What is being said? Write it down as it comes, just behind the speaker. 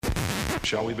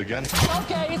Shall we begin?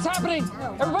 Okay, it's happening.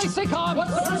 Everybody stay calm.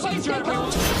 What's the procedure, everyone?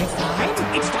 It's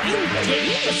time. It's time. Did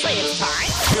you just say it's time?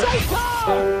 Stay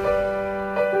calm!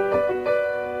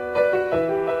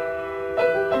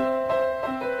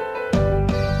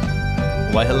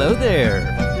 Why, hello there.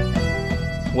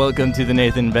 Welcome to the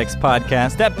Nathan Vex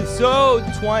Podcast, episode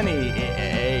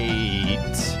 28.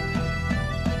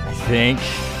 I think.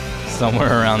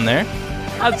 Somewhere around there.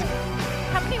 How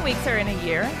many weeks are in a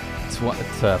year? It's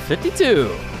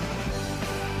 52.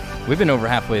 We've been over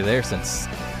halfway there since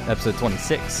episode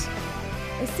 26.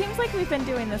 It seems like we've been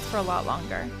doing this for a lot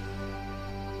longer.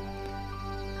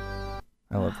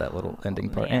 I love that little ending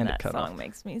part. Man, and that it cut song off.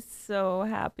 makes me so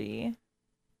happy.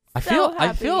 I So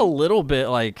feel a little bit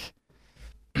like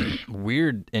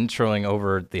weird introing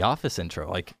over the Office intro.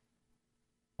 Like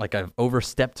I've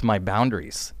overstepped my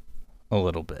boundaries a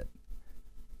little bit.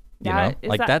 You know? Is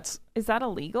Like that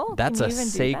illegal? that's Can a you even do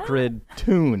that? sacred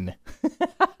tune.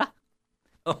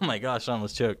 Oh my gosh, I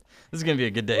almost choked. This is gonna be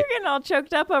a good day. You're getting all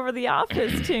choked up over the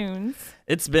Office tunes.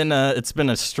 It's been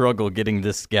a struggle getting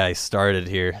this guy started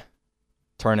here.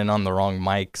 Turning on the wrong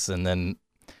mics and then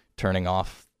turning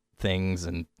off things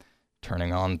and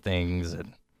turning on things,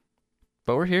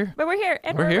 but we're here. But we're here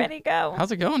and We're we're here. ready to go.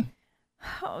 How's it going?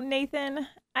 Oh, Nathan,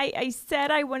 I said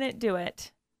I wouldn't do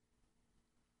it.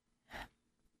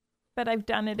 But I've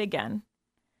done it again.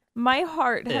 My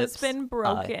heart has been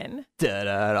broken.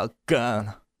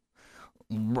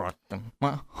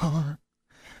 My heart.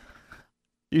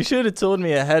 You should have told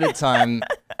me ahead of time,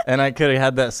 and I could have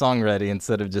had that song ready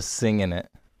instead of just singing it.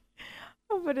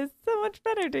 Oh, but it's so much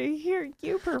better to hear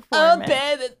you perform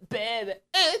it. baby,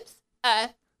 oops.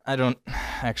 I don't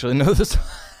actually know this.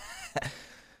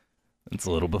 It's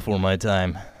a little before my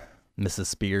time, Mrs.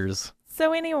 Spears.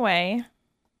 So anyway,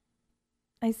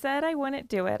 I said I wouldn't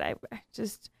do it. I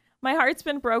just, my heart's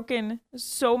been broken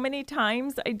so many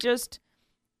times. I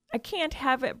can't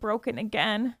have it broken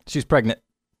again. She's pregnant.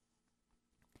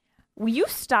 Will you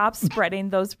stop spreading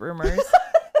those rumors?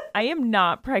 I am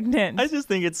not pregnant. I just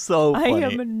think it's so funny. I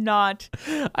am not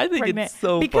I think pregnant it's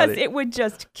so because funny. it would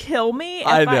just kill me if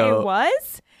I know.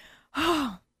 was.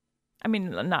 I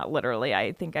mean, not literally.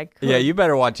 I think I could. Yeah, you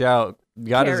better watch out.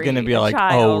 God is going to carry be a like,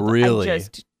 child. oh, really? I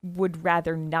just would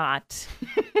rather not.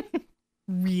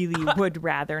 Really would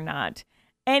rather not.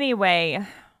 Anyway,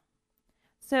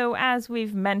 so as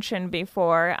we've mentioned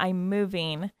before, I'm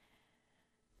moving.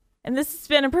 And this has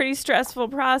been a pretty stressful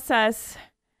process.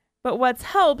 But what's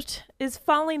helped is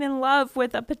falling in love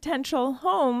with a potential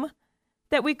home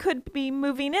that we could be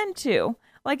moving into.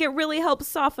 Like, it really helps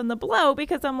soften the blow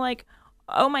because I'm like,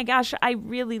 oh my gosh, I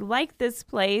really like this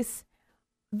place.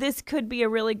 This could be a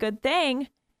really good thing.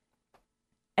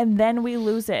 And then we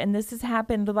lose it. And this has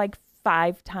happened like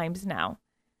 5 times now.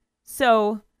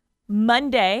 So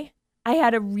Monday, I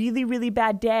had a really, really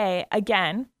bad day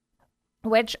again,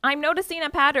 which I'm noticing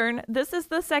a pattern. This is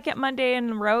the second Monday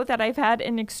in a row that I've had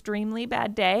an extremely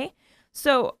bad day.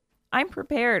 So I'm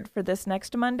prepared for this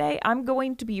next Monday. I'm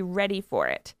going to be ready for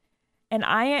it. And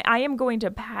I am going to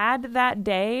pad that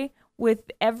day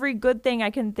with every good thing I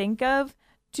can think of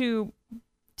to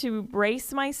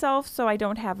brace myself so I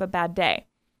don't have a bad day.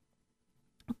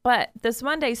 But this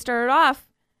Monday started off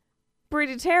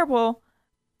pretty terrible,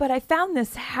 but I found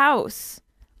this house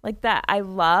like that I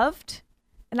loved,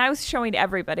 and I was showing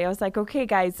everybody. I was like, okay,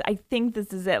 guys, I think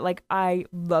this is it. Like, I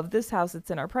love this house.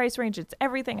 It's in our price range. It's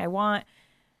everything I want.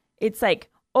 It's like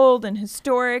old and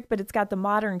historic, but it's got the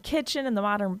modern kitchen and the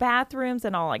modern bathrooms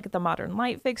and all like the modern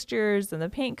light fixtures and the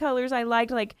paint colors I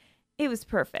liked. Like, it was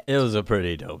perfect. It was a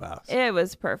pretty dope house. It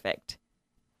was perfect.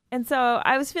 And so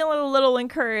I was feeling a little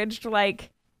encouraged,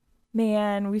 like,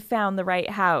 man, we found the right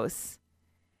house.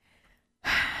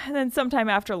 And then sometime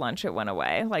after lunch, it went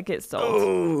away. Like, it sold.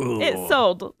 Ooh. It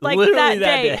sold. Like, Literally that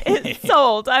day, it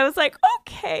sold. I was like,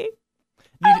 okay.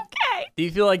 Okay. Do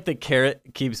you feel like the carrot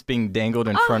keeps being dangled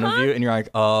in front of you and you're like,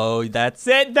 oh, that's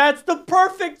it. That's the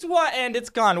perfect one. And it's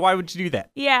gone. Why would you do that?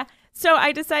 Yeah. So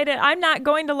I decided I'm not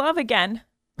going to love again.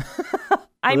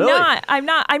 I'm Really? not.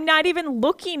 I'm not even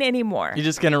looking anymore. You're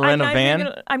just going to rent a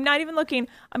van? I'm not even looking.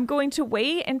 I'm going to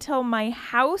wait until my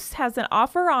house has an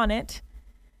offer on it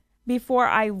before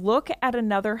I look at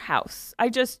another house. I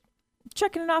just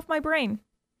checking it off my brain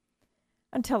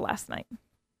until last night.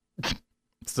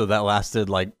 So that lasted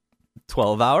like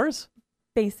 12 hours?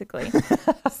 Basically.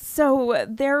 So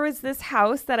there was this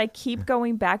house that I keep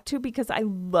going back to because I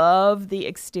love the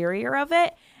exterior of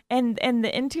it. And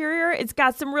the interior, it's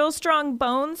got some real strong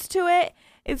bones to it.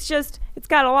 It's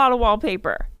got a lot of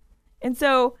wallpaper. And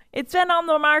so it's been on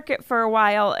the market for a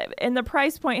while, and the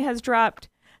price point has dropped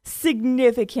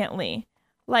significantly.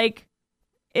 Like,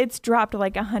 it's dropped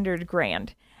like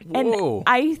 $100,000. Whoa. And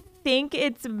I think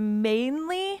it's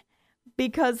mainly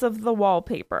because of the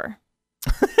wallpaper.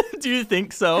 Do you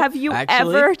think so? Have you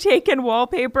Actually? ever taken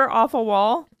wallpaper off a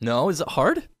wall? No, is it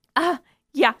hard?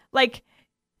 Yeah, like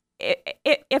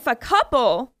if a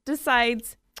couple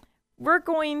decides we're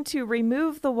going to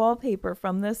remove the wallpaper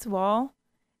from this wall,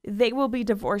 they will be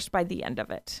divorced by the end of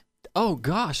it. Oh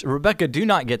gosh, Rebecca, do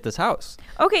not get this house.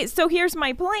 Okay, so here's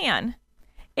my plan.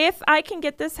 If I can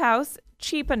get this house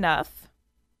cheap enough,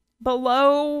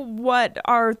 below what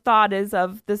our thought is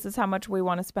of this is how much we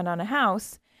want to spend on a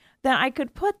house, then I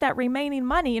could put that remaining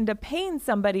money into paying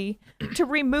somebody to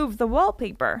remove the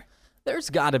wallpaper.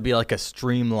 There's got to be like a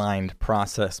streamlined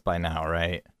process by now,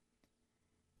 right?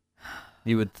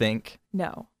 You would think.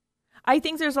 No. I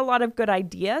think there's a lot of good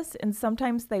ideas, and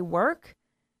sometimes they work,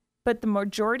 but the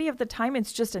majority of the time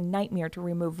it's just a nightmare to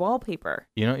remove wallpaper.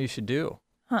 You know what you should do?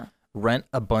 Huh. Rent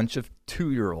a bunch of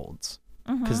 2-year-olds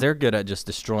because they're good at just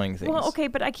destroying things. Well, okay,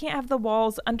 but I can't have the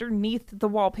walls underneath the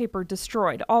wallpaper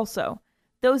destroyed also.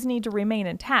 Those need to remain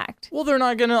intact. Well, they're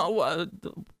not gonna.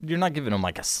 You're not giving them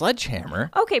like a sledgehammer.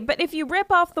 Okay, but if you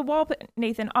rip off the wallpaper,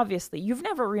 Nathan, obviously you've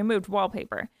never removed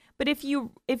wallpaper. But if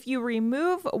you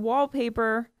remove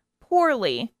wallpaper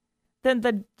poorly, then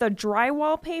the dry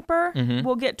wallpaper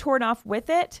will get torn off with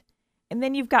it, and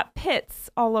then you've got pits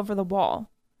all over the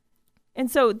wall. And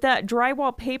so that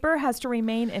drywall paper has to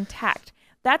remain intact.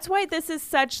 That's why this is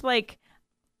such like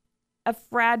a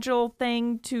fragile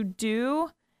thing to do.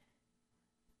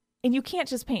 And you can't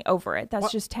just paint over it.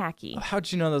 That's just tacky.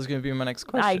 How'd you know that was going to be my next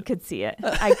question? I could see it.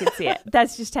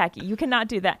 That's just tacky. You cannot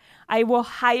do that. I will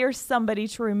hire somebody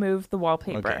to remove the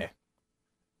wallpaper. Okay.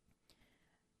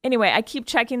 Anyway, I keep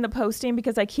checking the posting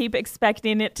because I keep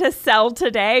expecting it to sell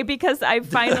today because I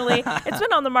finally, it's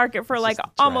been on the market for like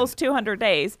almost 200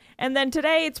 days. And then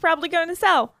today it's probably going to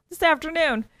sell this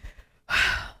afternoon.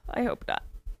 I hope not.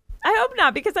 I hope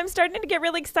not, because I'm starting to get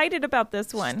really excited about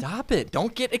this one. Stop it.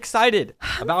 Don't get excited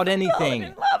about anything. I'm falling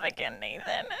in love again,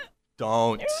 Nathan.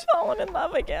 Don't. You're falling in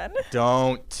love again.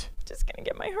 Don't. Just going to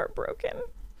get my heart broken.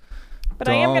 But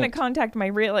I am going to contact my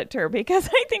realtor because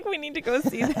I think we need to go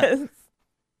see this.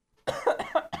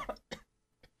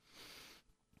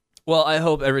 Well, I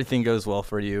hope everything goes well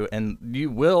for you, and you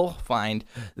will find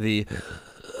the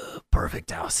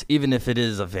perfect house, even if it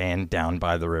is a van down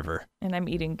by the river. And I'm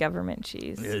eating government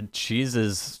cheese. Cheese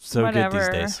is so Whatever. good these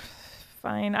days.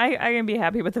 Fine. I can be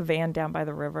happy with a van down by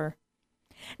the river.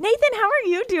 Nathan, how are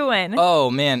you doing?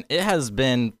 Oh, man. It has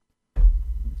been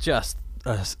just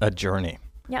a journey.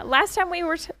 Yeah, last time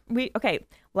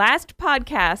last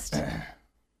podcast,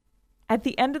 at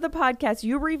the end of the podcast,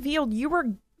 you revealed you were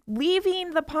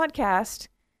leaving the podcast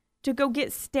to go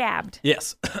get stabbed.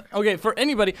 Yes. Okay, for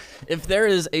anybody, if there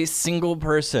is a single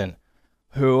person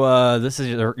who this is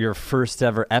your first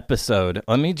ever episode,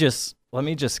 let me just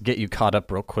get you caught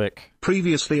up real quick.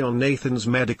 Previously on Nathan's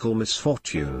Medical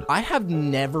Misfortune. I have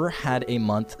never had a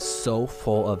month so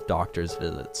full of doctor's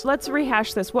visits. Let's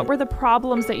rehash this. What were the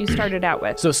problems that you started out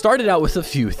with? So it started out with a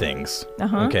few things.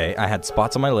 Uh-huh. Okay, I had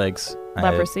spots on my legs.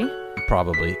 Leprosy?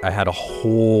 I had a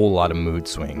whole lot of mood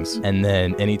swings. And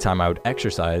then anytime I would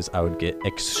exercise, I would get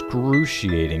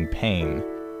excruciating pain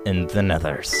in the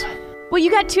nethers. Well, you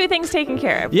got two things taken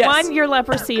care of. Yes. One, your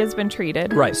leprosy has been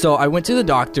treated. Right. So I went to the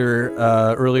doctor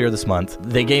earlier this month.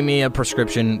 They gave me a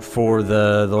prescription for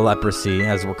the leprosy,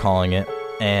 as we're calling it.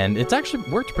 And it's actually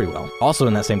worked pretty well. Also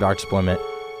in that same doctor's appointment,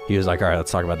 he was like, all right,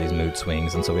 let's talk about these mood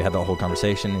swings. And so we had the whole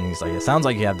conversation. And he's like, it sounds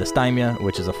like you have dysthymia,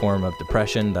 which is a form of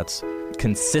depression that's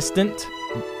consistent,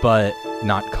 but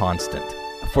not constant.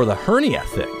 For the hernia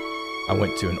thing, I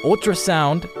went to an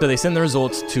ultrasound. So they send the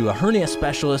results to a hernia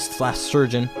specialist /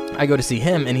 surgeon. I go to see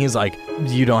him, and he's like,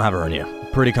 you don't have a hernia.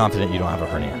 Pretty confident you don't have a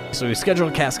hernia. So we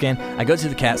scheduled a CAT scan. I go to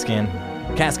the CAT scan.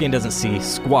 CAT scan doesn't see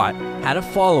squat. Had a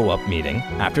follow-up meeting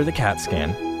after the CAT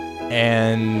scan.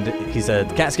 And he said,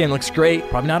 the CAT scan looks great,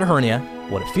 probably not a hernia.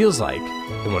 What it feels like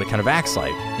and what it kind of acts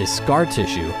like is scar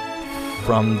tissue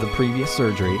from the previous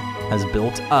surgery has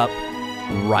built up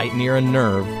right near a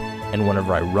nerve. And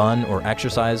whenever I run or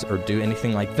exercise or do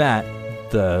anything like that,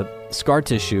 the scar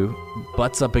tissue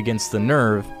butts up against the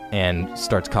nerve and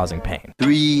starts causing pain.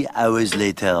 3 hours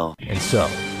later. And so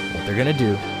what they're going to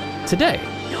do today.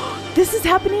 This is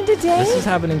happening today? This is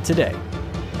happening today.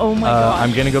 Oh my gosh.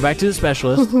 I'm going to go back to the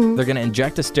specialist. They're going to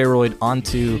inject a steroid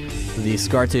onto the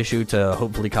scar tissue to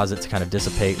hopefully cause it to kind of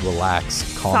dissipate,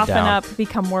 relax, calm Soften down. up,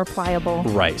 become more pliable.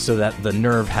 Right, so that the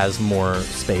nerve has more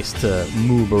space to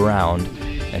move around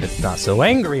and it's not so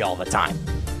angry all the time.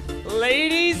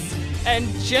 Ladies and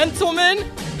gentlemen,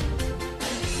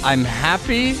 I'm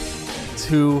happy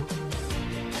to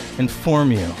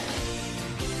inform you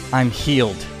I'm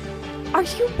healed. Are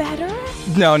you better?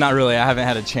 No, not really. I haven't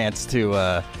had a chance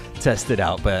to test it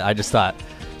out, but I just thought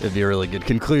it'd be a really good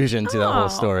conclusion to that whole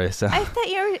story. So I thought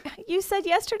you said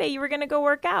yesterday you were going to go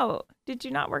work out. Did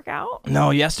you not work out?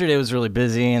 no, yesterday was really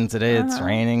busy, and today it's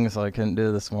raining, so I couldn't do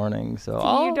it this morning.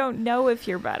 So You don't know if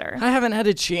you're better. I haven't had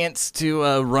a chance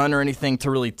to run or anything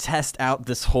to really test out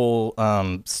this whole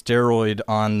steroid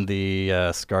on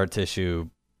the scar tissue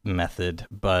method,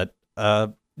 but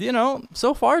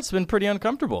so far it's been pretty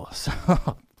uncomfortable. So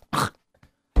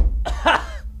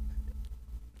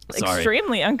sorry.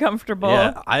 Extremely uncomfortable.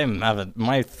 Yeah,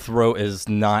 my throat is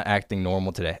not acting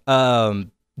normal today.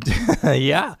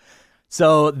 Yeah.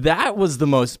 So that was the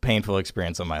most painful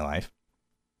experience of my life.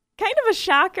 Kind of a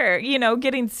shocker,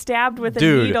 getting stabbed with a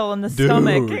needle in the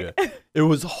stomach. It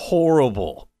was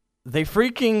horrible. They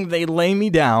lay me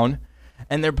down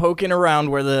and they're poking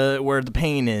around where the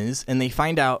pain is, and they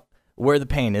find out where the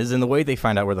pain is, and the way they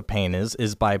find out where the pain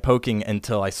is by poking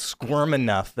until I squirm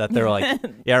enough that they're like,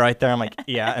 yeah, right there. I'm like,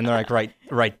 yeah, and they're like,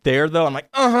 right there though. I'm like,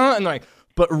 and they're like,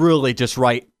 but really just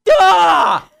right.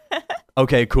 Ah!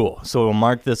 Okay, cool. So we'll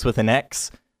mark this with an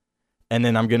X, and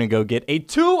then I'm gonna go get a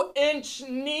 2-inch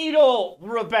needle,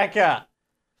 Rebecca.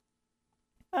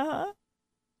 The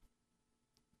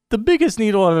biggest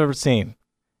needle I've ever seen.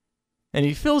 And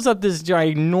he fills up this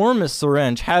ginormous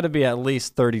syringe, had to be at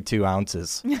least 32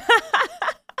 ounces.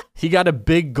 He got a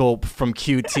big gulp from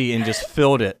QT and just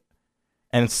filled it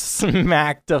and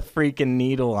smacked a freaking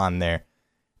needle on there.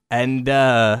 And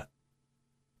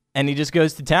he just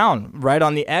goes to town right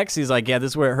on the X. He's like, yeah,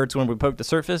 this is where it hurts when we poke the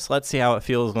surface. Let's see how it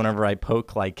feels whenever I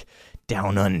poke like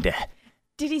down under.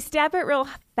 Did he stab it real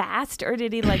fast, or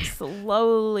did he like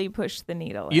slowly push the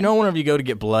needle in? Whenever you go to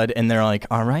get blood and they're like,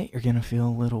 all right, you're going to feel a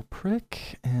little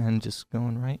prick and just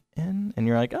going right in. And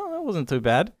you're like, oh, that wasn't too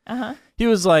bad. He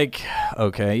was like,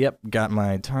 okay, yep, got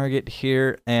my target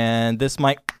here. And this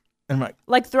might, and I'm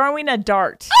like throwing a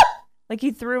dart. Like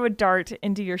you threw a dart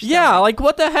into your stomach. Yeah, like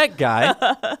what the heck, guy?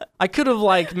 I could have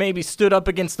like maybe stood up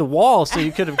against the wall so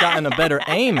you could have gotten a better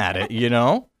aim at it,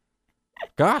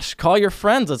 Gosh, call your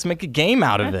friends. Let's make a game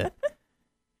out of it.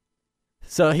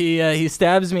 So he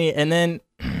stabs me, and then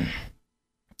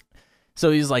so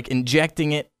he's like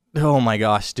injecting it. Oh my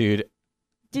gosh, dude.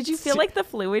 Did you feel like the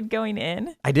fluid going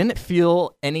in? I didn't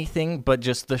feel anything but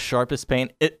just the sharpest pain.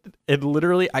 It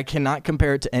literally, I cannot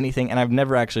compare it to anything, and I've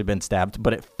never actually been stabbed,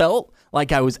 but it felt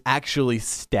like I was actually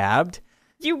stabbed.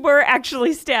 You were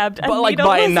actually stabbed, but like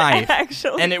by a knife,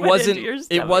 and it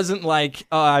wasn't like,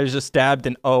 oh, I was just stabbed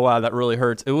and oh wow, that really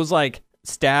hurts. It was like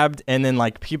stabbed and then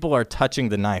like people are touching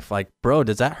the knife, like, bro,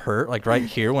 does that hurt? Like right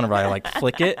here whenever I like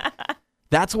flick it.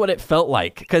 That's what it felt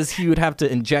like, because he would have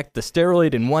to inject the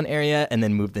steroid in one area and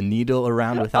then move the needle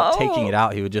around without taking it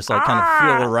out. He would just like kind of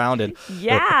feel around it.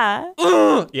 Yeah.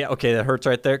 Yeah, okay, that hurts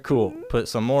right there. Cool. Put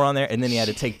some more on there, and then he had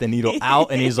to take the needle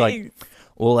out, and he's like,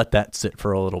 we'll let that sit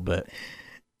for a little bit.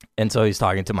 And so he's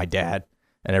talking to my dad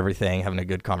and everything, having a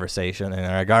good conversation. And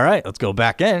they're like, all right, let's go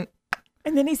back in.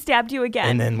 And then he stabbed you again.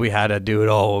 And then we had to do it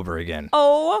all over again.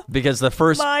 Oh, because the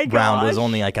first round was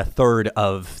only like a third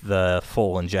of the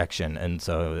full injection. And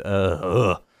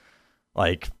so,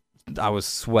 like, I was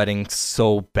sweating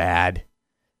so bad.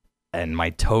 And my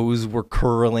toes were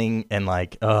curling. And,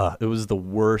 like, it was the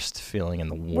worst feeling in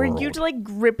the world. Were you, like,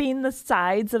 gripping the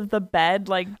sides of the bed?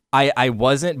 Like, I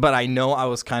wasn't, but I know I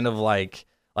was kind of like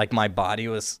my body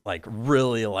was like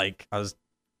really like I was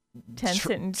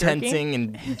tensing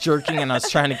and jerking, and I was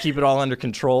trying to keep it all under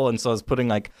control, and so I was putting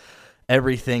like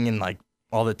everything and like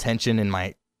all the tension in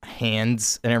my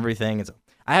hands and everything. And so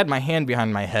I had my hand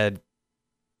behind my head,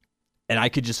 and I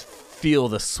could just feel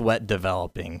the sweat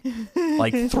developing.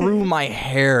 Like through my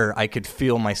hair, I could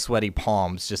feel my sweaty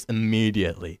palms just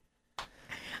immediately.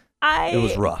 It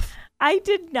was rough. I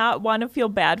did not want to feel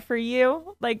bad for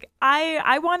you. Like,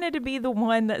 I wanted to be the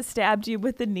one that stabbed you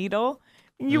with the needle.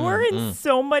 You were in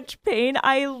so much pain.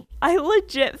 I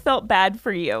legit felt bad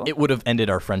for you. It would have ended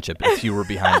our friendship if you were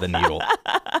behind the needle.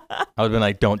 I would have been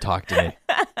like, don't talk to me.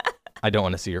 I don't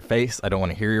want to see your face. I don't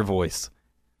want to hear your voice.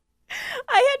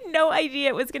 I had no idea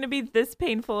it was going to be this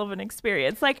painful of an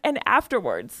experience. Like, and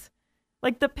afterwards,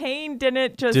 like the pain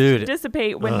didn't just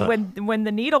dissipate when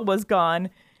the needle was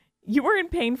gone. You were in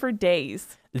pain for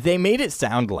days. They made it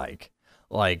sound like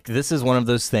this is one of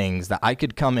those things that I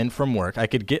could come in from work. I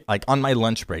could get like on my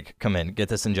lunch break, come in, get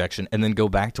this injection, and then go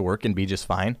back to work and be just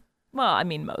fine. Well, I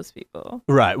mean, most people.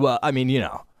 Right. Well, I mean,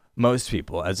 most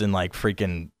people, as in like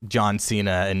freaking John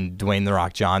Cena and Dwayne The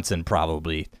Rock Johnson,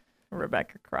 probably.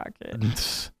 Rebecca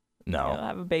Crockett. No. I'll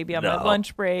have a baby on my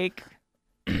lunch break.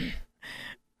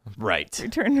 Right.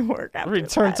 Return to work after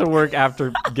Return that. to work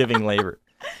after giving labor.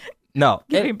 No.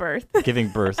 Giving birth. Giving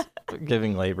birth.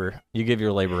 Giving labor. You give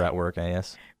your labor at work, I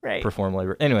guess. Right. Perform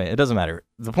labor. Anyway, it doesn't matter.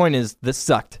 The point is, this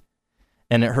sucked.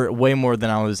 And it hurt way more than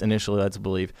I was initially led to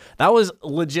believe. That was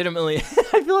legitimately,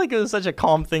 I feel like it was such a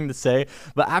calm thing to say.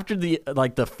 But after the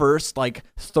first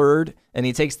third, and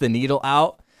he takes the needle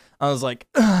out, I was like,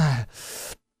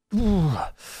 ooh,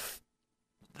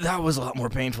 that was a lot more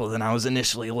painful than I was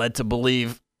initially led to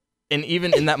believe. And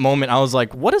even in that moment, I was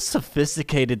like, what a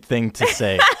sophisticated thing to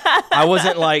say. I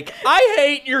wasn't like, I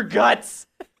hate your guts.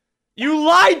 You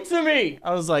lied to me.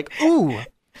 I was like, ooh,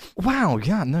 wow,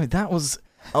 yeah, no, that was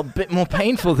a bit more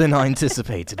painful than I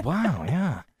anticipated. Wow,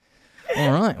 yeah.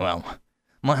 All right, well,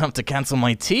 might have to cancel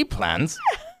my tea plans.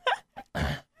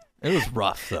 It was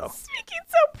rough, though. Speaking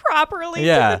so properly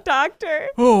Yeah. to the doctor.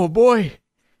 Oh, boy.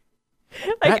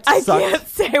 Like, That I sucked. can't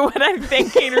say what I'm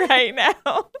thinking right now.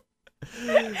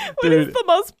 What is Dude. the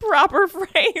most proper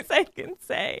phrase I can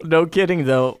say? No kidding,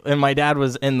 though. And my dad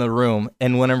was in the room,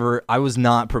 and whenever I was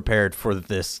not prepared for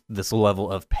this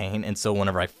level of pain, and so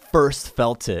whenever I first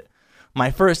felt it, my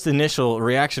first initial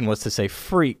reaction was to say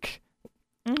freak.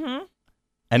 Mm-hmm.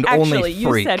 And Actually, only freak.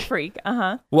 you said freak.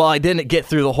 Uh-huh. Well, I didn't get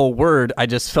through the whole word. I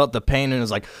just felt the pain, and it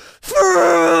was like,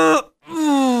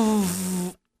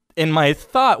 and my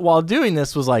thought while doing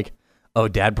this was like, oh,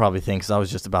 Dad probably thinks I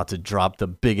was just about to drop the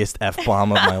biggest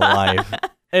F-bomb of my life.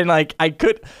 And like, I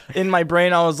could, in my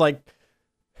brain, I was like,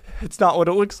 it's not what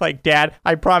it looks like, Dad.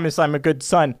 I promise I'm a good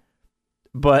son.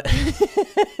 But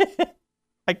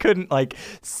I couldn't like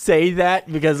say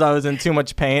that because I was in too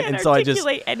much pain. Can't And so I just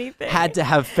articulate anything. had to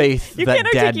have faith You that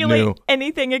can't Dad articulate knew.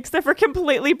 anything except for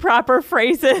completely proper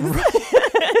phrases.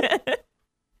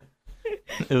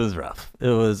 It was rough. It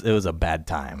was a bad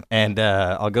time. And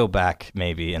I'll go back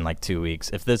maybe in like 2 weeks.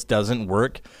 If this doesn't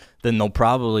work, then they'll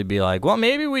probably be like, well,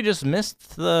 maybe we just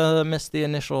missed the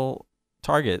initial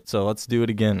target. So let's do it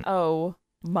again. Oh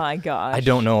my gosh. I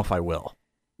don't know if I will.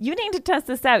 You need to test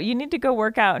this out. You need to go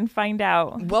work out and find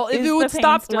out. Well, if is it would the pain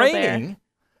stop still there? raining,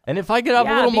 and if I could have a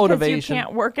Yeah, little because motivation, you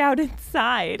can't work out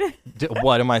inside.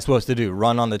 what am I supposed to do?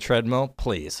 Run on the treadmill?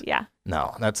 Please. Yeah.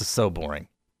 No, that's so boring.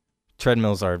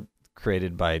 Treadmills are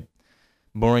created by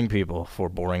boring people for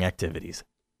boring activities,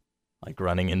 like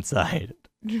running inside.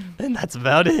 And that's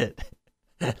about it.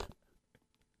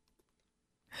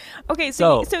 Okay,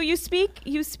 so you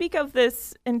speak of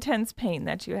this intense pain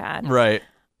that you had. Right.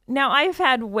 Now, I've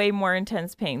had way more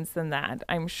intense pains than that,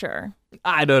 I'm sure.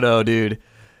 I don't know, dude.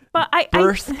 But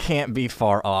Birth can't be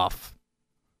far off.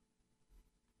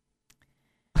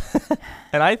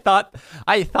 And I thought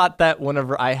that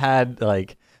whenever I had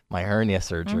like my hernia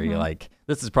surgery, like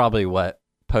this is probably what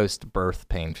post-birth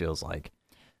pain feels like.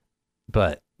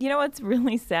 But you know what's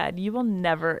really sad? You will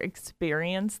never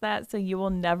experience that, so you will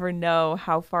never know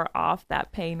how far off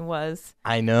that pain was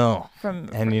I know. from.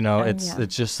 And you know, and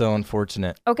it's just so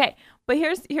unfortunate. Okay, but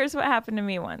here's what happened to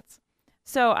me once.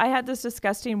 So I had this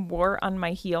disgusting wart on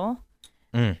my heel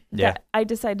Yeah. that I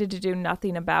decided to do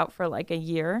nothing about for like a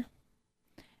year.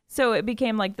 So it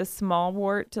became like this small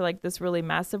wart to like this really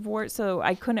massive wart. So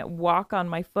I couldn't walk on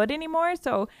my foot anymore.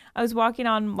 So I was walking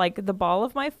on like the ball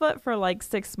of my foot for like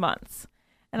 6 months.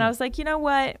 And I was like, you know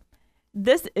what?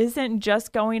 This isn't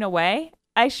just going away.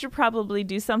 I should probably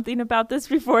do something about this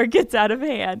before it gets out of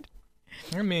hand.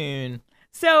 I mean,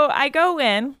 So I go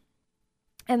in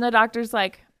and the doctor's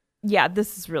like, yeah,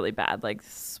 this is really bad. Like,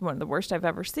 this is one of the worst I've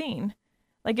ever seen.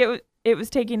 Like, it was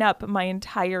taking up my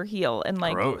entire heel. And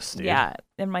like, gross, dude. Yeah.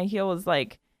 And my heel was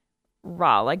like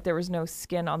raw. Like, there was no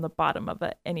skin on the bottom of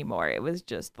it anymore. It was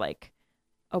just like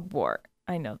a wart.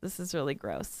 I know this is really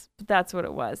gross, but that's what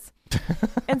it was.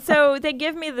 And so they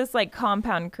give me this like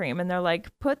compound cream and they're like,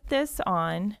 put this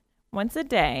on once a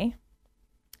day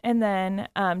and then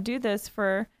do this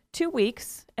for 2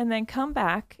 weeks and then come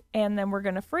back and then we're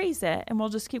going to freeze it and we'll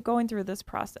just keep going through this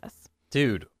process.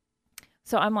 dude.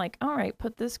 So I'm like, all right,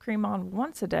 put this cream on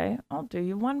once a day. I'll do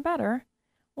you one better.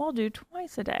 We'll do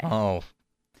twice a day. Oh,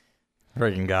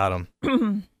 freaking got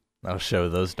him. I'll show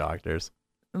those doctors.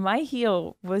 My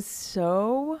heel was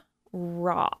so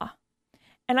raw.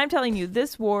 And I'm telling you,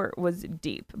 this wart was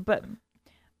deep, but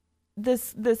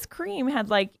this cream had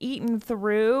like eaten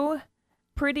through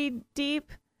pretty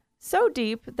deep, so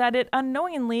deep that it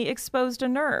unknowingly exposed a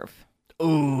nerve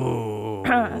Ooh.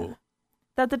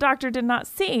 that the doctor did not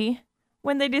see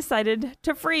when they decided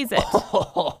to freeze it.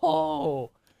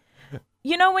 Oh.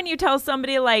 You know when you tell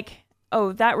somebody like,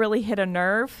 oh, that really hit a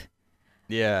nerve?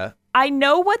 Yeah. I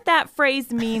know what that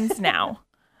phrase means now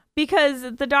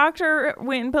because the doctor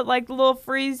went and put like the little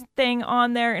freeze thing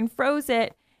on there and froze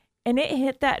it. and it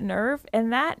hit that nerve,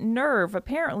 and that nerve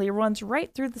apparently runs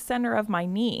right through the center of my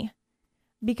knee,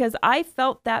 because I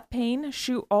felt that pain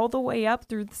shoot all the way up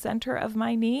through the center of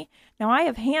my knee. Now, I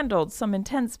have handled some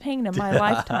intense pain in my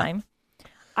lifetime.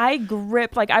 I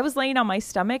gripped, like I was laying on my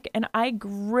stomach, and I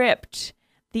gripped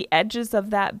the edges of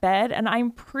that bed, and I'm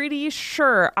pretty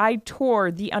sure I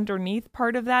tore the underneath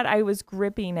part of that. I was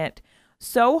gripping it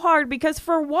so hard because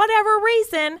for whatever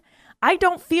reason, I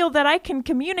don't feel that I can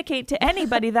communicate to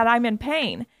anybody that I'm in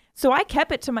pain. So I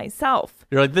kept it to myself.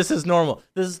 You're like, this is normal.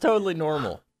 This is totally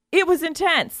normal. It was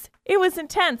intense. It was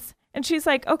intense. And she's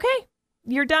like, okay,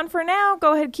 you're done for now.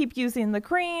 Go ahead, keep using the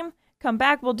cream. Come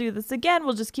back. We'll do this again.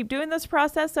 We'll just keep doing this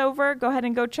process over. Go ahead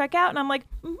and go check out. And I'm like,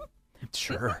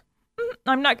 Sure.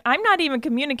 I'm not even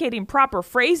communicating proper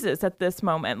phrases at this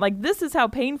moment. Like, this is how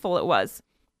painful it was.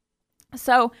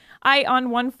 So I, on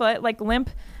one foot, like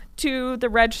limp to the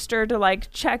register to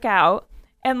like check out.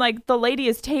 And like the lady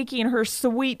is taking her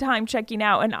sweet time checking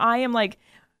out. And I am like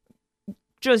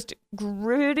just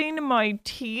gritting my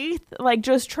teeth, like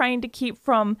just trying to keep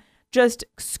from just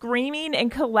screaming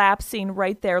and collapsing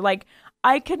right there. Like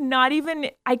I can't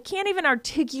even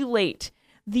articulate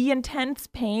the intense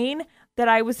pain that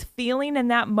I was feeling in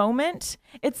that moment.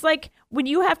 It's like when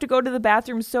you have to go to the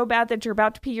bathroom so bad that you're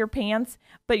about to pee your pants,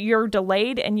 but you're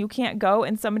delayed and you can't go,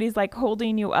 and somebody's like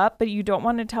holding you up, but you don't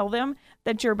want to tell them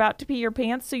that you're about to pee your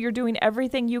pants. So you're doing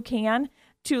everything you can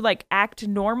to like act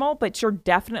normal, but you're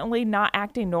definitely not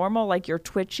acting normal. Like you're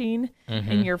twitching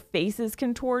and your face is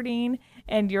contorting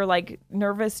and you're like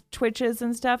nervous twitches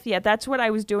and stuff. Yeah, that's what I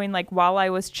was doing like while I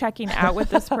was checking out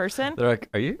with this person. They're like,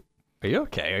 Are you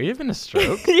okay? Are you having a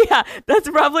stroke? Yeah, that's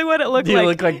probably what it looked Do like. you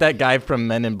look like that guy from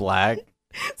Men in Black?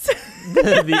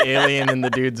 The alien in the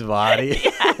dude's body.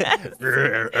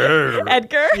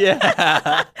 Edgar? Yeah.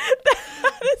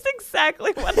 That is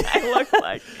exactly what I look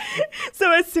like.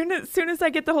 So as soon as I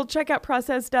get the whole checkout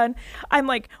process done, I'm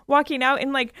like walking out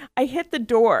and like I hit the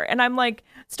door and I'm like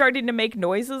starting to make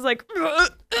noises like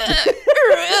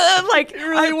like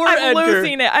I'm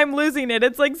losing it. I'm losing it.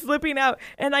 It's like slipping out.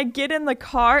 And I get in the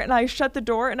car and I shut the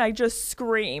door and I just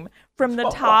scream from the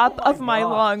top of my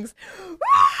lungs.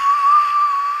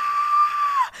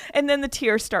 And then the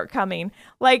tears start coming.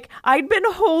 Like I'd been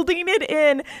holding it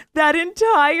in that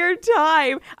entire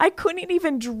time. I couldn't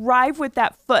even drive with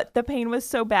that foot. The pain was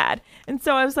so bad. And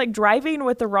so I was like driving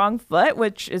with the wrong foot,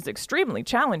 which is extremely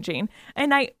challenging.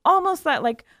 And I almost thought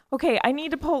like, okay, I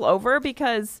need to pull over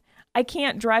because I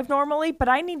can't drive normally, but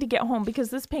I need to get home because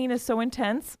this pain is so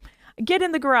intense. Get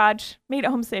in the garage, made it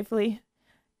home safely.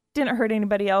 Didn't hurt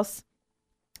anybody else.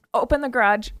 Open the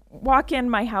garage, walk in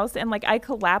my house, and like I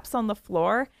collapse on the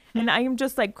floor and I am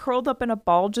just like curled up in a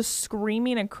ball, just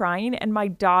screaming and crying. And my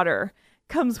daughter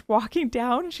comes walking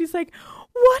down and she's like,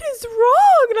 what is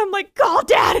wrong? And I'm like, call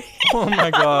daddy. Oh my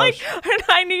gosh. Like, and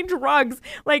I need drugs.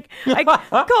 Like I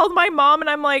called my mom and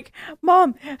I'm like,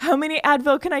 Mom, how many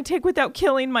Advil can I take without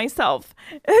killing myself?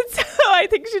 And so I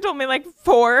think she told me like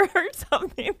 4 or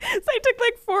something. So I took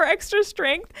like 4 extra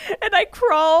strength and I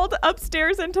crawled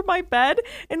upstairs into my bed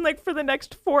and like for the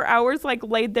next 4 hours, like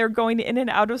laid there going in and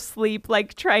out of sleep,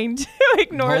 like trying to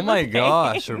ignore the Oh my pain.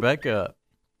 gosh, Rebecca.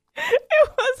 It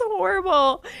was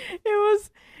horrible.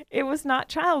 It was not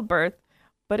childbirth,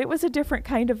 but it was a different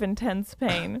kind of intense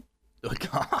pain. Oh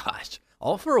gosh.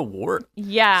 All for a wart.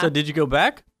 Yeah. So did you go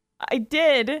back? I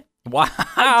did. Wow.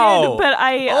 I did, but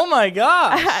Oh my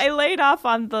gosh. I laid off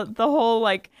on the whole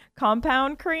like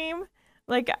compound cream.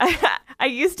 Like I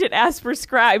used it as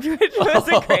prescribed, which was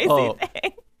a crazy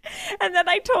thing. And then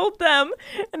I told them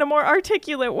in a more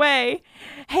articulate way,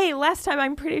 hey, last time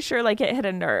I'm pretty sure like it hit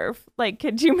a nerve. Like,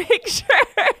 could you make sure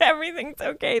everything's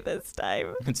okay this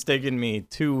time? It's taken me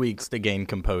 2 weeks to gain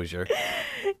composure.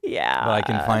 Yeah. But I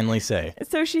can finally say.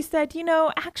 So she said,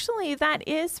 actually that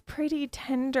is pretty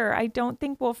tender. I don't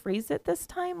think we'll freeze it this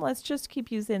time. Let's just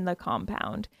keep using the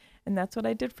compound. And that's what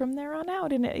I did from there on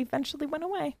out. And it eventually went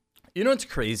away. You know what's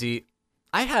crazy?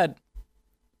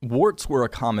 Warts were a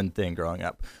common thing growing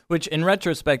up, which in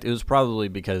retrospect, it was probably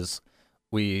because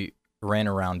we ran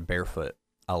around barefoot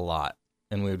a lot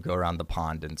and we would go around the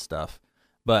pond and stuff.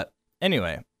 But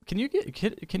anyway, can you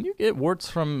get warts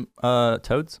from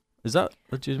toads? Is that a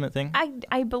legitimate thing?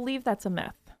 I believe that's a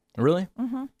myth. Really?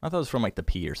 Mm-hmm. I thought it was from like the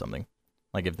pee or something.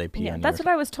 Like if they pee on you. That's what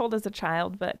I was told as a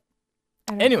child, but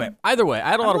I don't Anyway, know. either way, I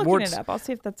had a lot of warts. Looking it up. I'll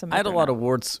see if that's a myth. I had a or lot not. of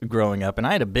warts growing up, and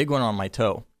I had a big one on my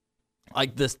toe.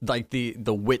 Like this, like the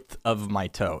width of my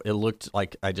toe. It looked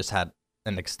like I just had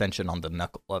an extension on the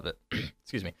knuckle of it.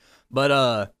 Excuse me.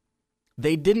 But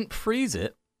they didn't freeze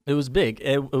it. It was big.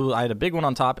 I had a big one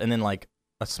on top, and then like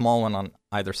a small one on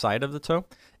either side of the toe,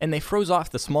 and they froze off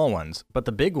the small ones, but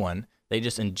the big one, they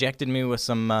just injected me with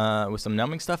some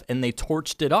numbing stuff, and they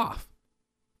torched it off.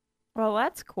 Well,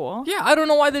 that's cool. Yeah, I don't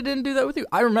know why they didn't do that with you.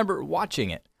 I remember watching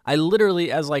it. I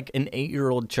literally, as like an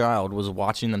 8-year-old child, was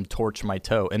watching them torch my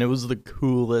toe, and it was the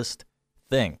coolest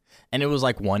thing. And it was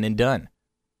like one and done.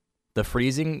 The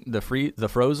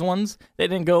froze ones, they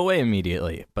didn't go away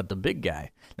immediately. But the big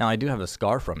guy, now I do have a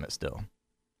scar from it still.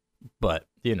 But,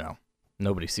 you know,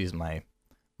 nobody sees my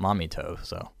mommy toe,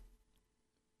 so.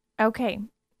 Okay.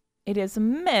 It is a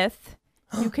myth.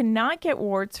 You cannot get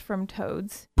warts from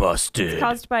toads. Busted. It's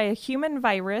caused by a human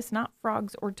virus, not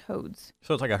frogs or toads.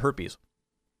 So it's like a herpes.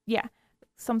 Yeah,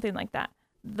 something like that.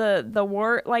 The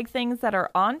wart-like things that are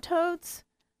on toads,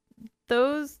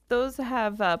 those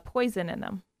have poison in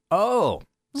them. Oh,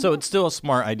 so it's still a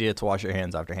smart idea to wash your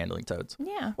hands after handling toads.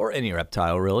 Yeah. Or any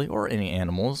reptile, really, or any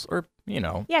animals, or, you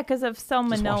know. Yeah, because of salmonella.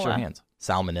 Just wash your hands.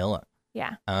 Salmonella.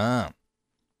 Yeah. Ah.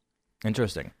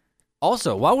 Interesting.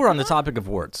 Also, while we're on the topic of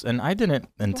warts, and I didn't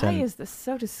intend. Why is this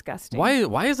so disgusting?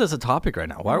 Why is this a topic right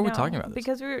now? Why are we No, talking about this?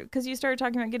 Because you started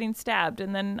talking about getting stabbed,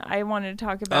 and then I wanted to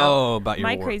talk about, about your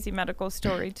my wart. crazy medical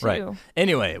story too. Right.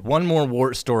 Anyway, one more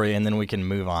wart story, and then we can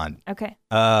move on. Okay.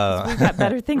 We've got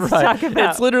better things to Right. talk about.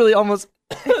 It's literally almost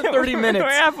 30 minutes. We're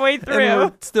halfway And through.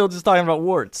 we're still just talking about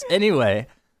warts. Anyway,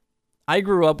 I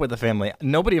grew up with a family.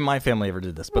 Nobody in my family ever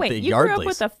did this, but Wait, the you Yardleys. grew up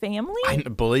with a family?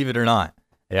 Believe it or not.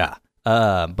 Yeah.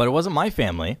 But it wasn't my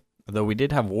family, though we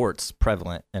did have warts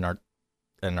prevalent in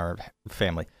our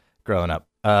family growing up.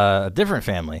 A different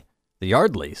family, the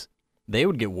Yardleys, they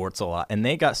would get warts a lot, and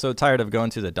they got so tired of going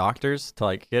to the doctors to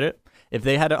like get it. If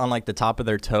they had it on like the top of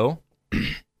their toe,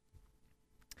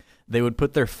 they would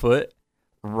put their foot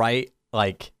right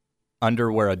like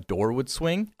under where a door would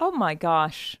swing, Oh my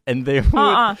gosh. and they would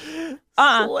slam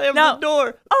No. the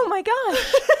door. Oh my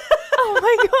gosh. Oh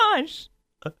my gosh.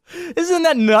 Isn't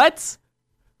that nuts?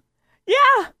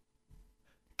 Yeah.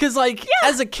 Because, like,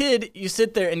 as a kid, you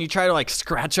sit there and you try to, like,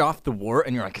 scratch off the wart,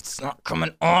 and you're like, it's not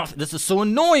coming off. This is so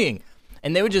annoying.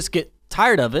 And they would just get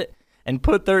tired of it and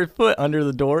put their foot under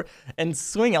the door and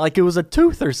swing it like it was a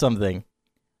tooth or something.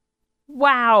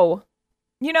 Wow.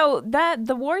 You know,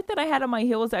 the wart that I had on my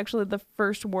heel was actually the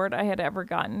first wart I had ever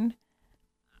gotten.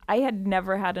 I had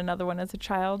never had another one as a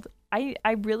child. I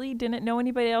really didn't know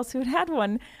anybody else who had had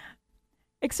one,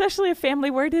 especially a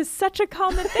family where it is such a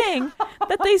common thing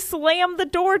that they slam the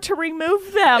door to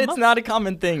remove them. It's not a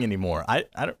common thing anymore. I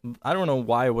don't know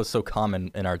why it was so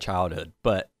common in our childhood,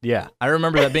 but yeah, I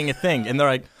remember that being a thing. And they're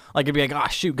like it'd be like, oh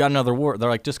shoot, got another wart. They're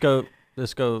like, just go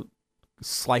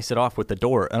slice it off with the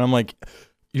door. And I'm like,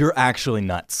 you're actually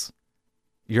nuts.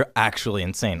 You're actually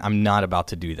insane. I'm not about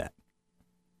to do that.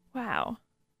 Wow.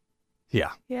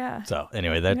 Yeah. Yeah. So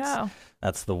anyway, Yeah.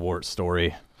 that's the wart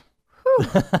story.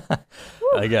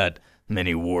 I got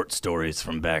many wart stories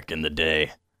from back in the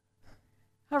day.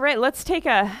 All right, let's take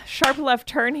a sharp left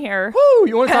turn here. Woo!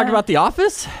 You want to talk about The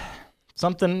Office?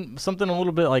 Something a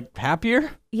little bit like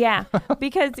happier? Yeah,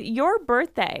 because your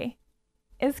birthday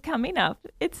is coming up.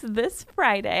 It's this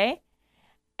Friday.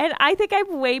 And I think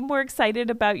I'm way more excited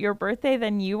about your birthday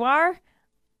than you are.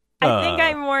 I think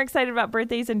I'm more excited about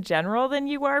birthdays in general than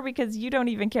you are because you don't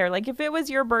even care. Like if it was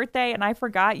your birthday and I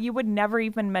forgot, you would never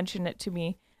even mention it to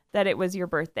me that it was your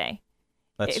birthday.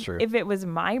 That's true. If it was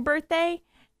my birthday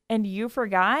and you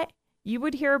forgot, you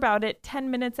would hear about it 10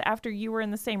 minutes after you were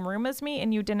in the same room as me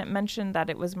and you didn't mention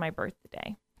that it was my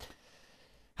birthday.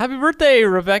 Happy birthday,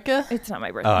 Rebecca. It's not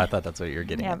my birthday. Oh, I thought that's what you were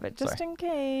getting Yeah, at. but just Sorry. in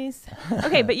case.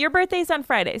 Okay, but your birthday's on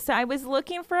Friday. So I was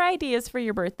looking for ideas for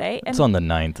your birthday. And It's on the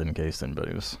 9th in case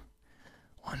anybody was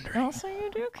wondering. also you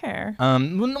do care. Well,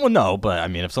 no, but I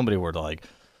mean, if somebody were to like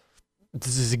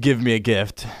just give me a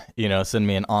gift, send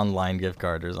me an online gift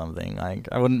card or something,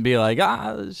 I wouldn't be like,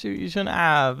 shoot, you shouldn't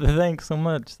have. Thanks so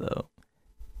much, though.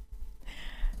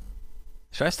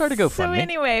 Should I start a GoFundMe? So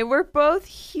anyway, we're both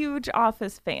huge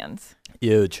Office fans.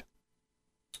 Huge.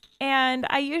 And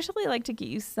I usually like to get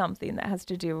you something that has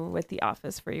to do with The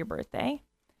Office for your birthday.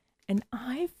 And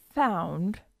I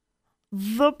found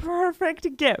the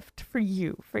perfect gift for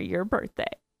you for your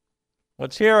birthday.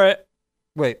 Let's hear it.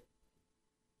 Wait.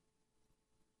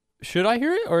 Should I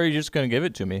hear it, or are you just going to give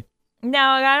it to me? No,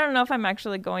 I don't know if I'm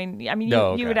actually going. I mean,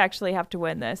 No, you okay. would actually have to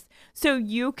win this. So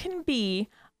you can be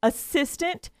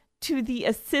assistant to the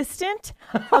assistant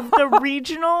of the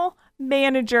regional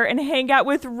manager and hang out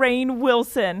with Rainn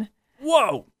Wilson.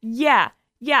 Whoa. Yeah.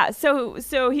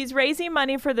 So he's raising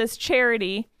money for this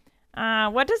charity.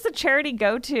 What does the charity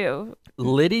go to?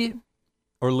 Liddy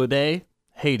or Liddy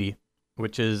Haiti,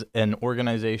 which is an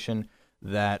organization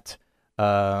that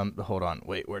Hold on.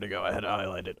 Wait, where to go? I had it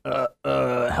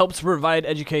highlighted. Helps provide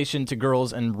education to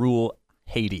girls in rural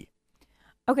Haiti.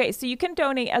 Okay, so you can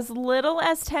donate as little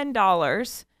as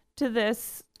 $10 to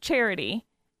this charity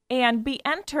and be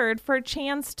entered for a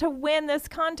chance to win this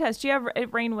contest. Do you have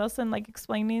Rainn Wilson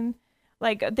explaining?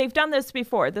 They've done this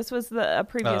before. This was a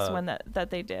previous one that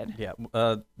they did. Yeah.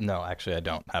 No, actually, I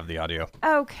don't have the audio.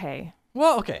 Okay.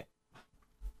 Well, okay.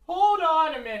 Hold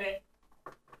on a minute.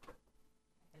 I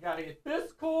gotta get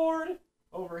this cord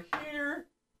over here.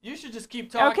 You should just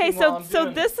keep talking. Okay, while I'm so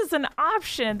doing this is an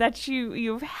option that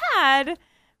you've had,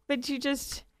 but you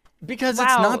just because wow,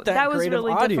 it's not that was great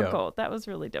really of audio. difficult. That was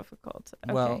really difficult.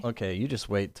 Okay. Well, okay, you just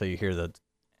wait till you hear the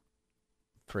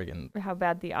friggin' how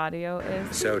bad the audio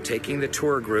is. So taking the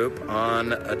tour group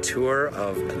on a tour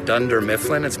of Dunder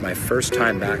Mifflin. It's my first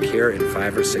time back here in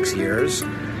 5 or 6 years.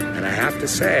 And I have to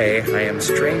say, I am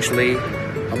strangely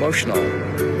emotional.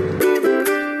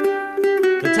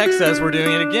 The text says we're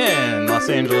doing it again. Los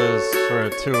Angeles for a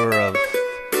tour of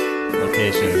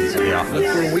locations of the office. Look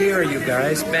where we are, you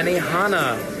guys.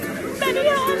 Benihana.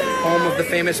 Home of the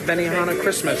famous Benihana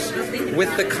Christmas.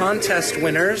 With the contest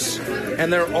winners.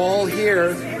 And they're all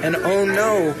here. And oh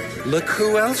no, look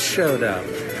who else showed up.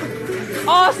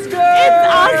 Oscar! It's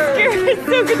Oscar! It's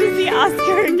so good to see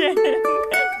Oscar again.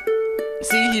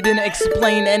 See, he didn't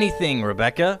explain anything,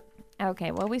 Rebecca.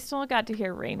 Okay, well, we still got to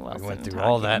hear Rainn Wilson. We went through talking.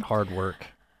 all that hard work.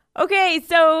 Okay,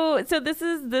 so this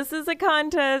is a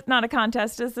contest, not a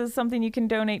contest. This is something you can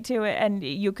donate to, and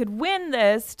you could win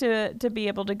this to be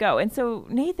able to go. And so,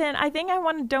 Nathan, I think I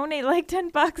want to donate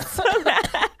 $10 so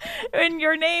that in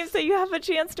your name, so you have a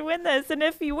chance to win this. And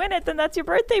if you win it, then that's your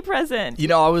birthday present. You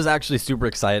know, I was actually super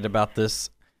excited about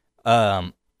this.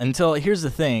 Until here's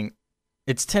the thing.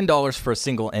 It's $10 for a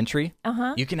single entry.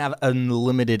 Uh-huh. You can have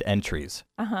unlimited entries.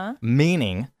 Uh-huh.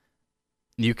 Meaning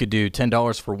you could do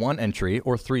 $10 for one entry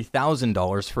or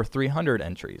 $3,000 for 300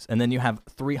 entries. And then you have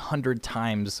 300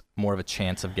 times more of a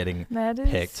chance of getting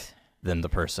picked than the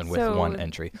person with one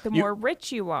entry. The more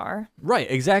rich you are. Right,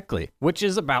 exactly. Which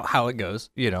is about how it goes,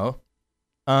 you know.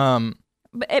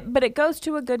 But it goes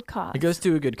to a good cause. It goes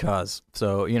to a good cause.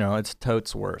 So, you know, it's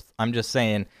totes worth. I'm just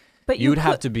saying but you would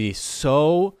have to be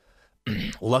so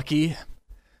lucky,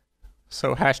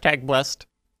 so #blessed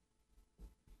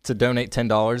to donate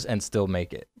 $10 and still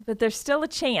make it. But there's still a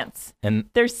chance. And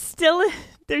there's still a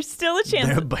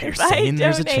chance. But you're saying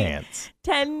there's a chance.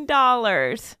 $10.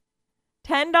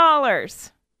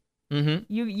 Mm-hmm.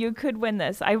 You could win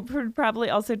this. I would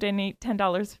probably also donate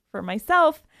 $10 for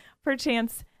myself for a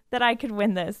chance that I could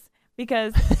win this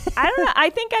because I don't know.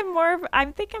 I think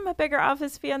I'm a bigger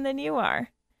Office fan than you are.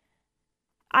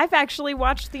 I've actually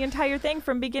watched the entire thing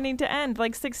from beginning to end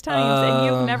 6 times, and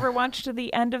you've never watched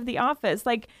the end of The Office.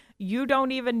 You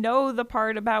don't even know the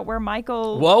part about where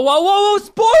Michael... Whoa,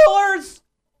 spoilers!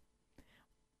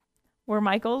 Where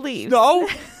Michael leaves. No!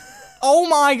 Oh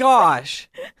my gosh!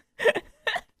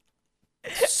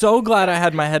 So glad I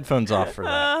had my headphones off for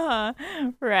that.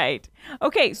 Right.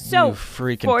 Okay, so you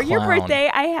freaking for your clown. birthday,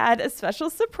 I had a special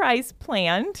surprise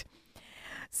planned.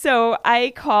 So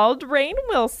I called Rainn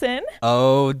Wilson.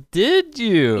 Oh, did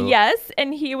you? Yes,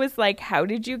 and he was like, how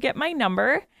did you get my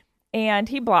number? And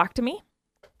he blocked me.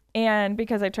 And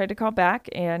because I tried to call back,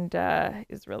 and he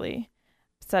was really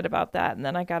upset about that. And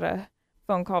then I got a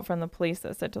phone call from the police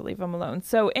that said to leave him alone.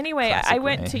 So anyway, Classic I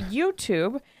went to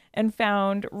YouTube and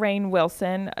found Rainn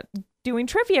Wilson doing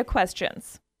trivia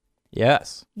questions.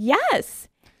 Yes. Yes.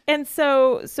 And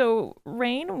so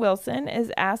Rainn Wilson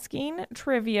is asking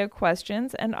trivia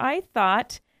questions, and I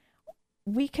thought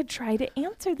we could try to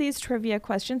answer these trivia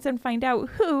questions and find out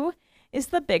who is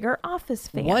the bigger Office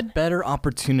fan. What better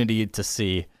opportunity to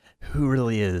see who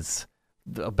really is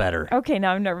the better? Okay,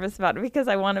 now I'm nervous about it because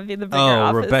I want to be the bigger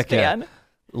Office Rebecca, fan.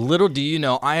 Little do you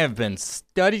know, I have been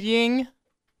studying.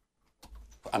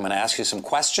 I'm going to ask you some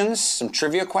questions, some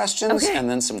trivia questions, Okay. and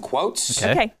then some quotes.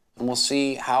 Okay, And we'll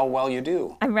see how well you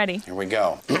do. I'm ready. Here we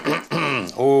go.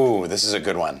 Ooh, this is a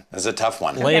good one. This is a tough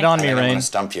one. Lay it on I me, think I'm going Rainn. to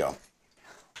stump you.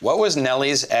 What was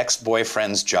Nellie's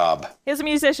ex-boyfriend's job? He was a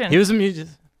musician. He was a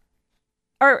musician.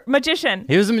 Or magician.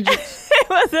 He was a magician. He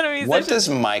wasn't a musician. What does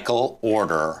Michael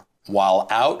order while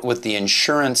out with the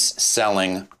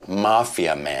insurance-selling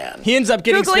mafia man? He ends up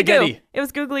getting Googly spaghetti. Goo. It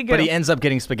was Googly Goo. But he ends up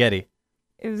getting spaghetti.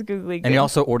 It was Googly Goo. And he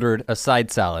also ordered a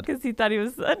side salad. because he thought he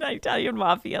was an Italian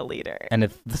mafia leader. And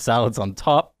if the salad's on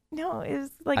top, No, it was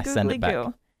I Googly send it back.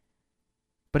 Goo.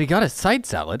 but he got a side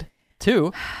salad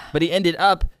too. But he ended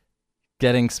up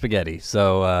getting spaghetti.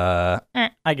 So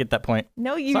I get that point.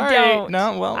 No, you Sorry. don't.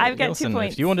 No, well, I've got listen, 2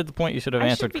 points. If you wanted the point, you should have I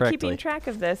answered should be correctly. keeping track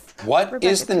of this. What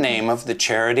Rebecca, is the name of the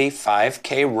charity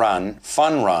 5K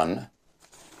fun run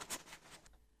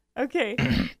Okay.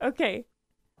 Okay.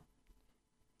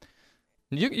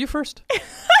 You first. I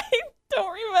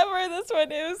don't remember this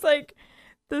one. It was like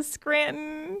the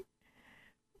Scranton.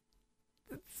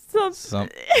 Some-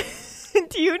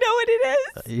 Do you know what it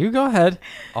is? You go ahead.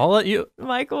 I'll let you.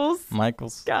 Michael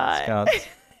Scott.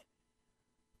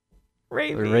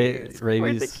 Rabies.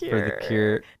 Rabies for the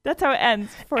cure. That's how it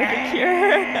ends. For the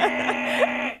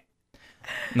cure.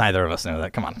 Neither of us know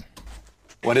that. Come on.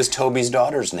 What is Toby's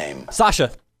daughter's name?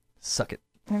 Sasha. Suck it.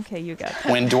 Okay, you got it.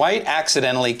 When Dwight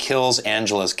accidentally kills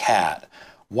Angela's cat,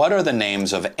 what are the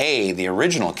names of A, the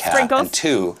original cat, Sprinkles. and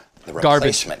 2, the Garbage.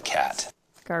 replacement cat?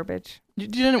 Garbage. You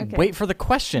didn't Okay. wait for the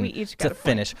question We each to got a point.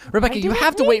 finish. Rebecca, I you didn't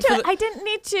have to need wait for the. I didn't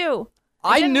need to.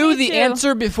 I didn't knew need the to.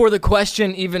 answer before the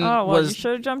question even Oh, well, you was.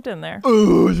 should have jumped in there.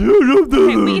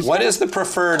 Okay, we each What got- is the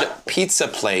preferred pizza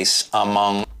place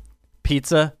among...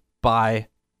 Pizza by.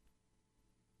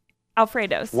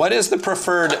 Alfredo's. What is the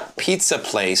preferred pizza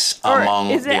place Or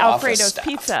among is it the Alfredo's office staff?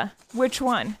 Pizza? Which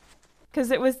one? Because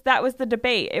that was the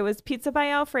debate. It was Pizza by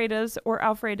Alfredo's or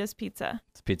Alfredo's Pizza.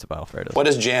 It's Pizza by Alfredo. What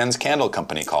is Jan's candle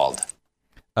company called?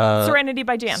 Serenity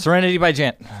by Jan. Serenity by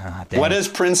Jan. Ah, damn What it. is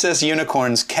Princess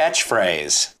Unicorn's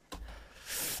catchphrase?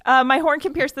 My horn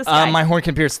can pierce the sky. My horn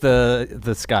can pierce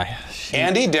the sky.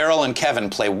 Andy, Daryl, and Kevin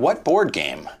play what board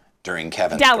game during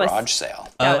Kevin's Dallas. garage sale?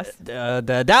 Dallas.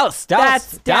 The Dallas.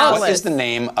 That's Dallas. What is the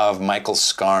name of Michael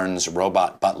Scarn's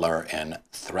robot butler in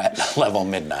Threat Level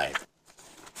Midnight?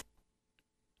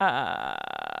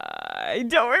 I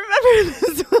don't remember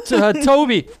this one.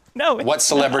 Toby. No. What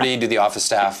celebrity do the office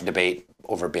staff debate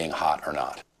over being hot or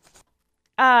not?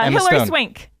 Emma Hillary Stone.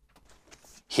 Swank.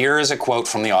 Here is a quote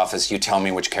from The Office. You tell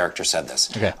me which character said this.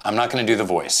 Okay. I'm not going to do the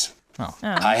voice. Oh.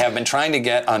 I have been trying to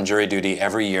get on jury duty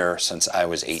every year since I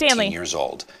was 18 Stanley. years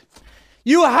old.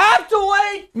 You have to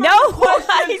wait. No,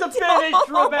 I to don't. finish,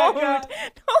 Rebecca.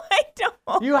 No, I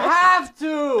don't. You have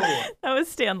to. That was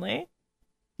Stanley.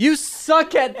 You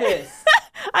suck at this.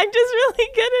 I'm just really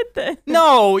good at this.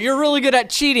 No, you're really good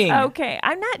at cheating. Okay,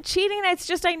 I'm not cheating. It's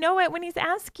just I know it when he's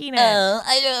asking it.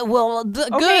 Okay,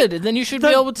 Good. Then you should be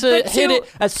able to the hit two-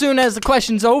 it as soon as the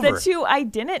question's over. The two I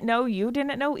didn't know, you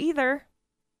didn't know either.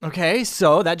 Okay,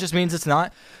 so that just means it's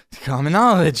not common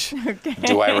knowledge. Okay.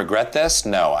 Do I regret this?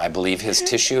 No. I believe his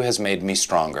tissue has made me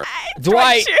stronger.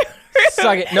 Dwight,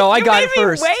 suck it. No, I got it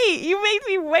first. You made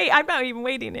me wait. I'm not even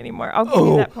waiting anymore. I'll give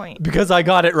you that point. Because I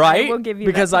got it right? I will give you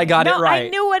because that I point. got No, it right. I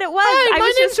knew what it was. Hi, I my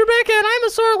was name's just Rebecca, and I'm a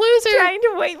sore loser. trying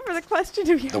to wait for the question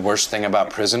to be The worst thing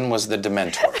about prison was the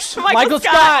Dementors. Michael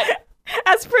Scott.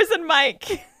 as Prison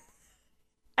Mike.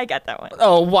 I got that one.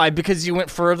 Oh, why? Because you went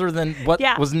further than what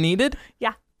Yeah. was needed?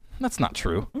 Yeah. That's not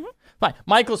true. Fine.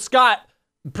 Michael Scott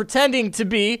pretending to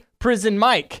be Prison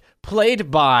Mike,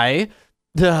 played by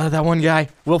that one guy,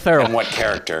 Will Ferrell. And what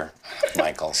character?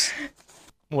 Michaels.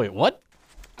 Wait, what?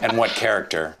 And what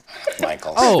character?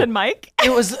 Michaels. Oh. Prison Mike. It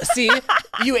was, see,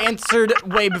 you answered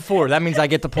way before. That means I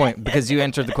get the point because you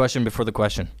answered the question before the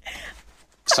question.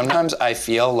 Sometimes I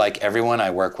feel like everyone I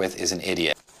work with is an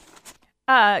idiot.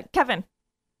 Kevin.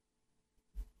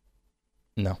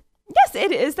 No. Yes,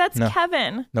 it is. That's No.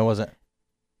 Kevin. No, it wasn't.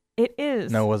 It is.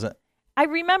 No, it wasn't. I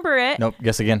remember it Nope.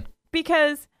 Guess again.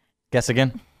 because Guess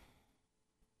again.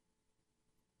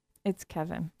 it's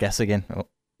Kevin. Guess again. Oh,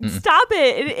 Stop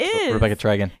it. It is. Rebecca,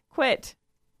 try again. Quit.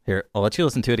 Here, I'll let you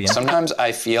listen to it again. Sometimes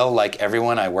I feel like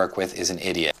everyone I work with is an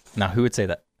idiot. Now, who would say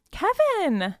that?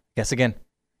 Kevin. Guess again.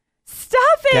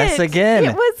 Stop it. Guess again.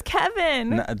 It was Kevin.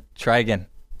 No, try again.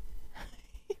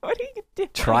 What are you doing?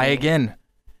 Try again.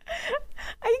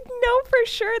 I know for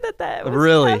sure that was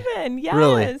Really? Kevin. Yes.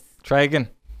 Really? Try again.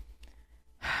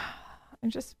 I'm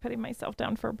just putting myself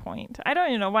down for a point. I don't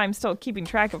even know why I'm still keeping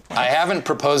track of points. I haven't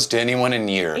proposed to anyone in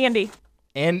years. Andy.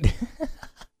 And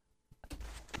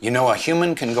You know, a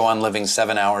human can go on living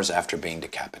 7 hours after being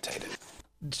decapitated.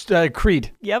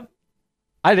 Creed. Yep.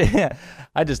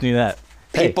 I just knew that.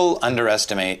 Hey. People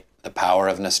underestimate the power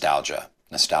of nostalgia.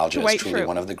 Nostalgia Dwight is truly Schrute.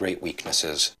 one of the great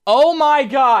weaknesses. Oh my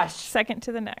gosh. Second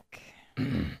to the neck.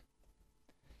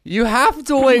 You have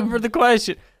to wait for the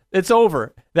question. It's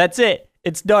over. That's it.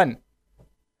 It's done.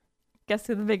 Guess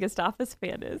who the biggest Office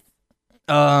fan is?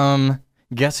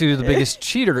 Guess who the biggest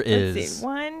cheater is? Let's see.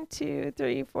 1, 2,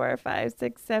 3, 4, 5,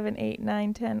 6, 7, 8,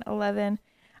 9, 10, 11.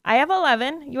 I have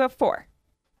 11. You have 4.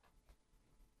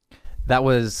 That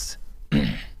was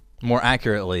more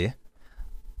accurately.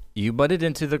 You butted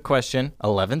into the question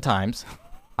 11 times.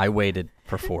 I waited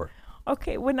for 4.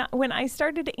 Okay, when I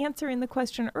started answering the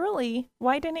question early,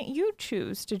 why didn't you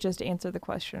choose to just answer the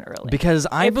question early? Because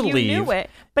I believe you knew it,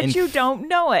 but you don't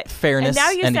know it. fairness and now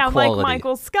you and sound equality. like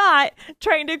Michael Scott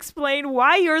trying to explain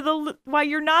why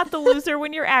you're not the loser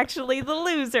when you're actually the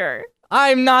loser.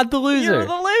 I'm not the loser. You're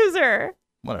the loser.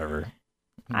 Whatever.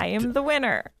 I am the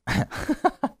winner.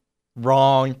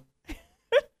 Wrong.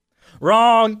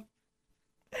 Wrong.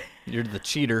 You're the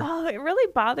cheater. Oh, it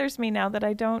really bothers me now that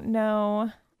I don't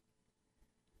know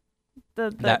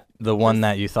the one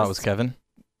that you thought was Kevin?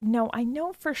 No, I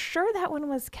know for sure that one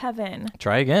was Kevin.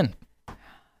 Try again. I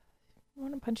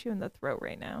want to punch you in the throat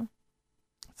right now.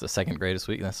 It's the second greatest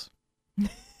weakness.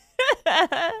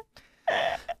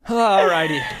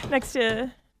 Alrighty. Next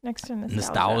to nostalgia.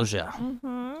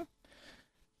 Nostalgia.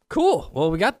 Cool.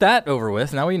 Well, we got that over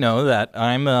with. Now we know that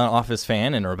I'm an Office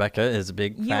fan and Rebecca is a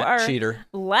big fat cheater.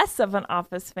 Less of an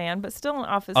Office fan, but still an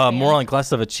Office fan. More like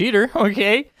less of a cheater.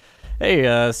 Okay.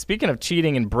 Hey, speaking of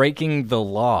cheating and breaking the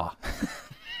law.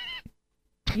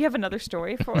 You have another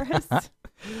story for us?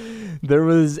 There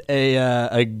was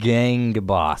a gang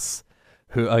boss,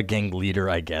 a gang leader,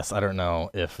 I guess. I don't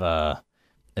know if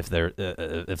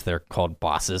they're called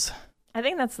bosses. I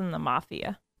think that's in the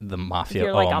mafia. The mafia,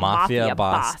 You're like a mafia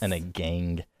boss and a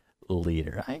gang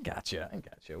leader. I got you.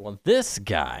 Well, this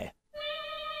guy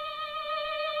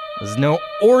was no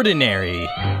ordinary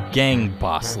gang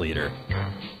boss leader.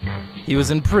 He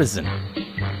was in prison.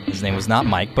 His name was not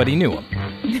Mike, but he knew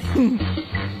him.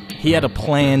 He had a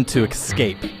plan to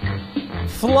escape.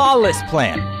 Flawless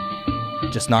plan.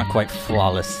 Just not quite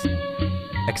flawless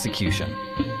execution.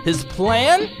 His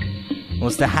plan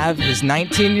was to have his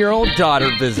 19-year-old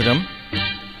daughter visit him,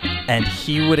 and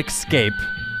he would escape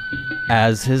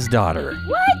as his daughter.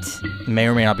 What? May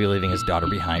or may not be leaving his daughter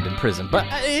behind in prison. But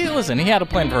listen, he had a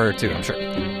plan for her too, I'm sure.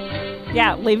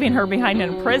 Yeah, leaving her behind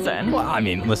in prison. Well, I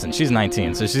mean, listen, she's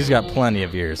 19, so she's got plenty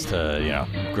of years to,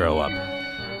 grow up.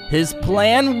 His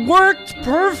plan worked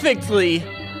perfectly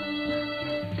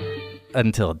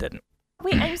until it didn't.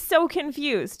 Wait, I'm so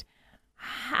confused.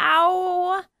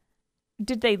 How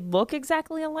did they look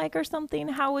exactly alike or something?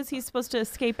 How was he supposed to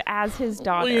escape as his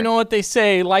daughter? Well, you know what they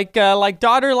say, like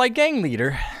daughter, like gang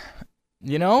leader.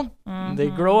 You know? Mm-hmm. They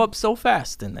grow up so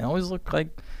fast, and they always look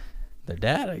like their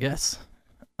dad, I guess.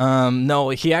 No,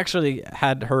 he actually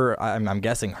had her, I'm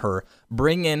guessing her,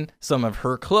 bring in some of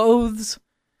her clothes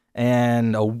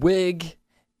and a wig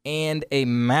and a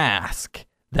mask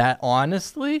that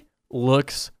honestly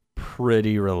looks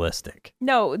pretty realistic.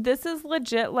 No, this is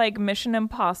legit like Mission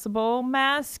Impossible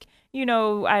mask. I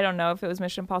don't know if it was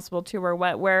Mission Impossible 2 or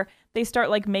what, where they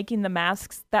start like making the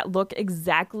masks that look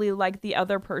exactly like the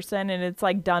other person, and it's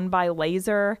like done by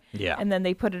laser. Yeah. And then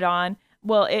they put it on.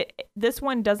 Well, this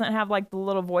one doesn't have like the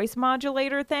little voice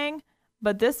modulator thing,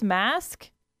 but this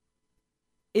mask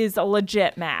is a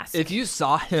legit mask. If you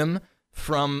saw him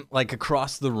from like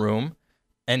across the room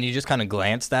and you just kind of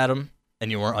glanced at him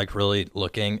and you weren't like really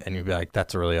looking, and you'd be like,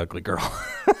 that's a really ugly girl.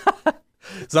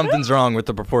 Something's wrong with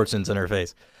the proportions in her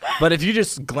face. But if you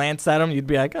just glanced at him, you'd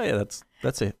be like, oh yeah,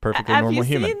 that's a perfectly normal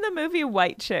human. Have you seen the movie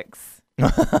White Chicks?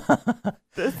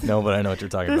 No, but I know what you're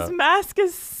talking about. This mask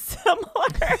is similar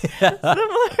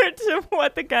to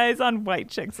what the guys on White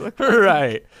Chicks look like.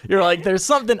 Right. You're like, there's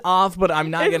something off, but I'm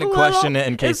not going to question it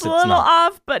in case it's a little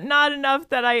not. off, but not enough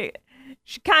that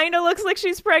she kind of looks like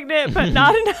she's pregnant, but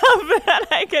not enough that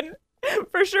I can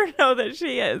for sure know that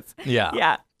she is. Yeah.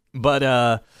 Yeah.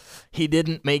 But he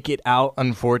didn't make it out,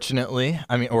 unfortunately.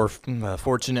 I mean, or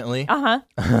fortunately.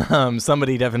 Uh-huh.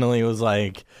 Somebody definitely was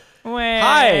like, wait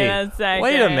a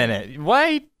second. minute.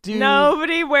 Why do...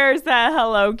 Nobody wears that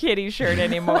Hello Kitty shirt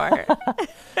anymore.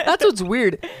 That's what's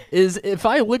weird, is if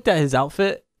I looked at his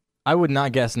outfit, I would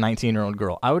not guess 19-year-old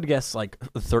girl. I would guess like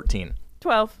 13.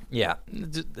 12. Yeah.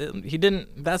 He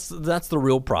didn't... That's the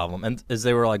real problem. And as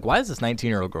they were like, why is this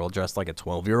 19-year-old girl dressed like a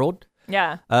 12-year-old?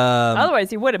 Yeah.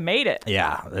 Otherwise, he would have made it.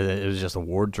 Yeah. It was just a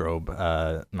wardrobe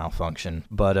malfunction.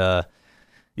 But,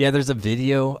 yeah, there's a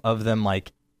video of them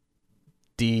like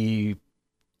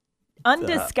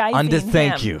undisguising him.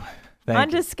 Thank you.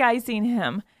 Undisguising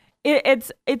him.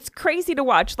 It's crazy to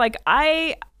watch. Like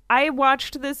I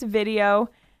watched this video.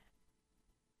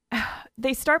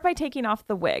 They start by taking off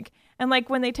the wig, and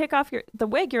like when they take off the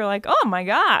wig, you're like, oh my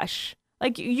gosh!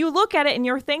 Like you look at it and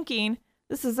you're thinking,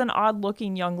 this is an odd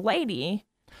looking young lady.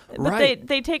 But right.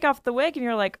 they take off the wig and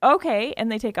you're like, okay,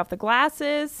 and they take off the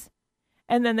glasses,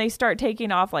 and then they start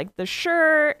taking off like the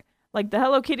shirt. Like the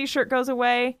Hello Kitty shirt goes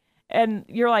away, and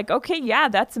you're like, okay, yeah,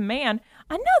 that's a man.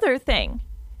 Another thing,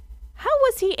 how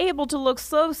was he able to look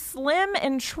so slim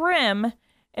and trim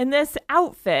in this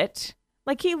outfit?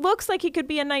 Like he looks like he could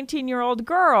be a 19-year-old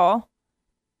girl,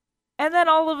 And then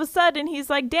all of a sudden, he's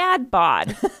like, dad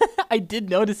bod. I did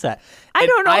notice that. I And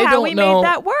don't know how he know- made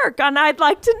that work, and I'd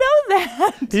like to know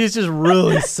that. He's just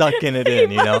really sucking it in,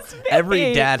 you know. must be.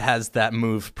 Every dad has that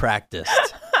move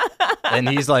practiced, and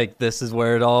he's like, "This is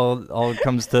where it all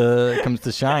comes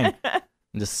to shine."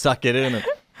 And just suck it in.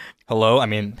 Hello.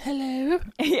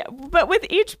 Yeah, but with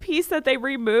each piece that they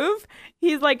remove,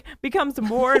 he's like becomes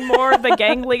more and more the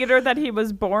gang leader that he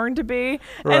was born to be.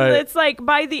 Right. And it's like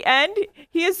by the end,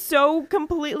 he is so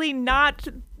completely not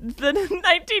the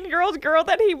 19-year-old girl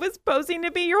that he was posing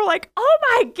to be. You're like, oh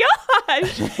my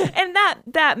gosh. And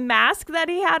that mask that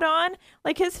he had on,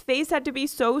 like his face had to be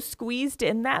so squeezed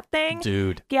in that thing.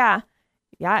 Dude. Yeah.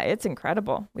 Yeah, it's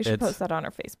incredible. We should It's- post that on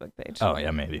our Facebook page. Oh yeah,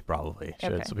 maybe, probably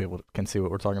should, Okay. so people can see what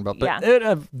we're talking about. But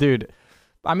Yeah. dude,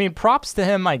 I mean, props to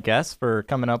him, I guess, for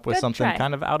coming up with Good something try.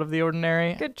 kind of out of the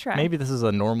ordinary. Good try. Maybe this is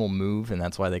a normal move, and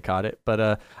that's why they caught it. But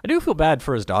I do feel bad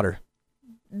for his daughter.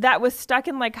 That was stuck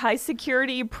in like high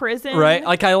security prison. Right?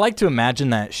 Like, I like to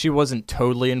imagine that she wasn't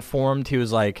totally informed. He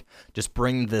was like, just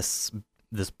bring this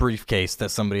briefcase that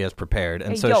somebody has prepared.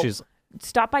 And Hey, so yo, she's,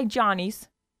 stop by Johnny's.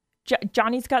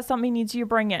 Johnny's got something he needs you to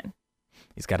bring in.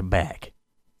 he's got a bag.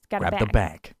 He's got Grab a the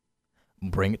bag.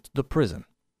 Bring it to the prison.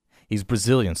 He's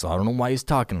Brazilian, so I don't know why he's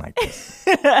talking like this.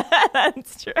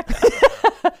 That's true.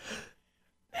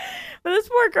 But this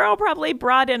poor girl probably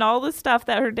brought in all the stuff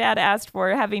that her dad asked for,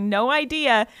 having no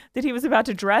idea that he was about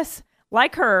to dress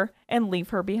like her and leave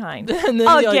her behind. And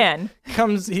then Again.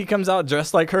 he comes out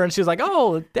dressed like her, and she's like,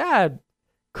 "Oh, Dad,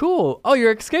 cool. Oh,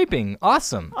 you're escaping.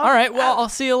 Awesome. All right, well, I'll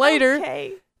see you later."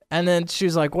 Okay. And then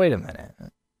she's like, "Wait a minute.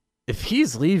 If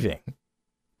he's leaving,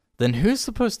 then who's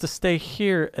supposed to stay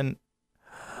here?" And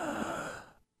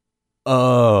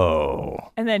oh,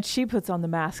 And then she puts on the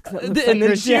mask. That looks and like then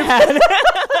her she dad.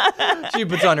 she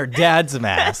puts on her dad's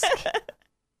mask.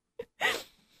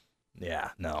 Yeah,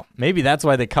 no. Maybe that's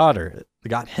why they caught her. They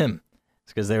got him.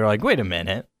 It's because they were like, "Wait a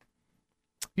minute.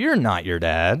 You're not your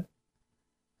dad."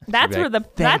 That's She'd be where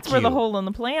like, that's "Thank where the you." hole in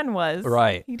the plan was.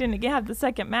 Right. He didn't have the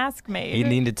second mask made. He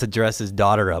needed to dress his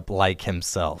daughter up like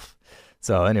himself.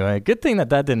 So anyway, good thing that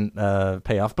didn't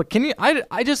pay off. But can you?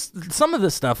 I just some of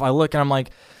this stuff I look and I'm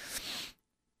like,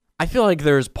 I feel like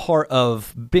there's part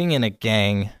of being in a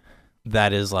gang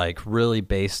that is like really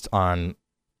based on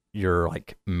your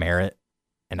like merit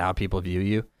and how people view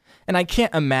you. And I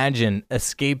can't imagine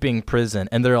escaping prison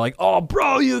and they're like, "Oh,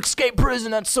 bro, you escaped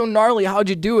prison. That's so gnarly. How'd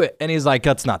you do it?" And he's like,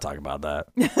 "Let's not talk about that.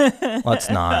 Let's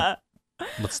not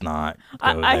go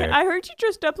there." I heard you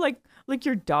dressed up like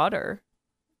your daughter.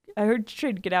 I heard you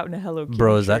tried to get out in a Hello Kitty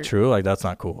Bro, is that shirt. true? Like, that's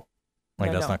not cool. Like,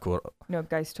 No, that's no. not cool. No,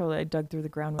 guys, totally. I dug through the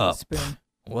ground with Oh, a spoon.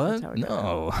 What? how it goes.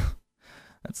 No.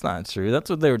 That's not true. That's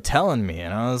what they were telling me.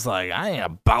 And I was like, I ain't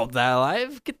about that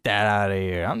life. Get that out of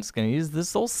here. I'm just going to use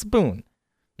this old spoon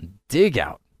and dig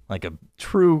out like a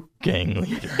true gang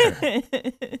leader.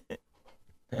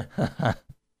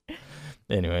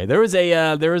 Anyway, there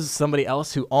was somebody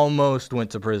else who almost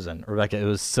went to prison. Rebecca, it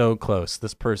was so close.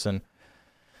 This person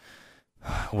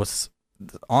was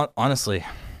honestly,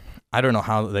 I don't know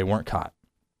how they weren't caught.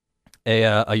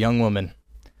 A young woman.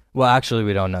 Well, actually,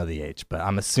 we don't know the age, but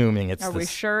I'm assuming it's. Are we this,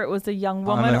 sure it was a young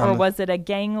woman, or was it a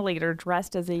gang leader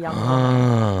dressed as a young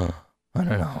woman? I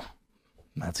don't know.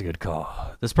 That's a good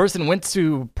call. This person went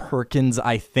to Perkins,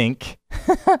 I think.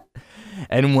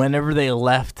 And whenever they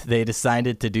left, they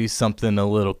decided to do something a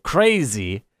little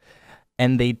crazy.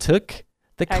 And they took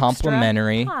the Extra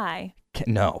complimentary. pie.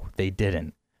 No, they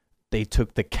didn't. They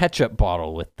took the ketchup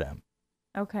bottle with them.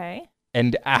 Okay.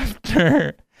 And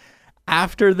after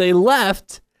they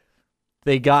left,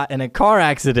 they got in a car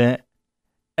accident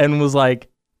and was like,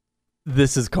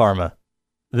 "This is karma.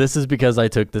 This is because I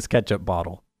took this ketchup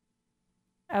bottle."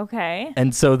 Okay.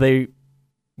 And so they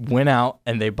went out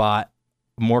and they bought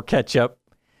more ketchup,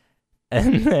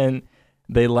 and then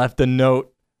they left a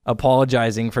note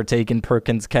apologizing for taking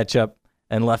Perkins ketchup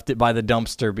and left it by the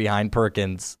dumpster behind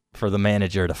Perkins for the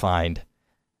manager to find.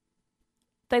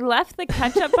 They left the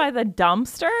ketchup by the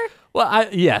dumpster? Well,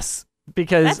 yes,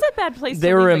 because That's a bad place they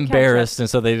to were leave the ketchup. embarrassed, and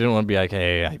so they didn't want to be like,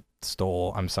 "Hey, I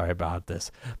stole. I'm sorry about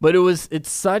this." But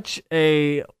it's such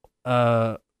a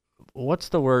what's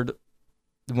the word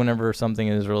whenever something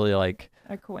is really like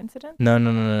A coincidence?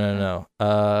 no.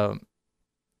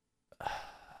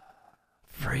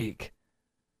 Freak.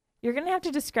 You're going to have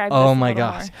to describe Oh this a my little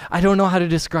gosh. I don't know how to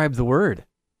describe the word.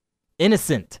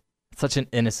 Innocent. Such an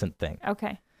innocent thing. more.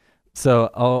 Okay. So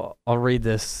I'll read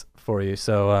this for you.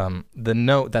 So the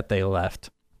note that they left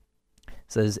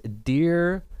says,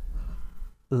 "Dear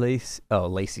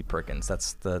Lacey Perkins,"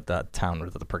 that's the town where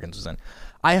the Perkins was in.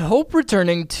 I hope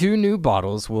returning 2 new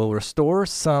bottles will restore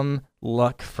some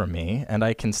luck for me, and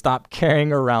I can stop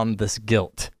carrying around this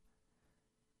guilt.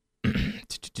 A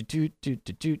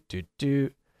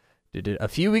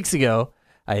few weeks ago,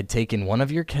 I had taken one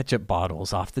of your ketchup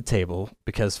bottles off the table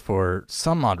because for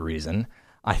some odd reason,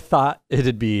 I thought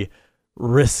it'd be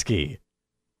risky.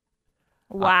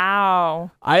 Wow.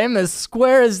 I am as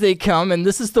square as they come, and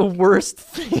this is the worst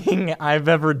thing I've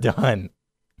ever done.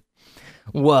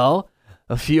 Well,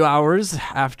 a few hours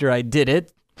after I did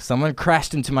it, someone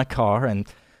crashed into my car, and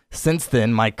since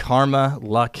then, my karma,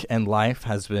 luck, and life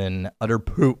has been utter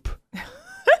poop.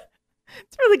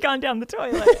 It's really gone down the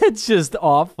toilet. It's just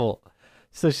awful.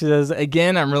 So she says,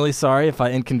 again, I'm really sorry if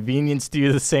I inconvenienced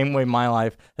you the same way my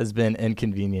life has been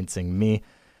inconveniencing me.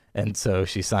 And so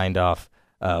she signed off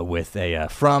with a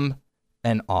from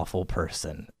an awful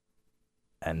person.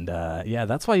 And yeah,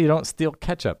 that's why you don't steal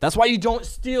ketchup. That's why you don't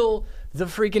steal the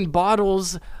freaking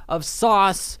bottles of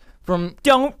sauce from...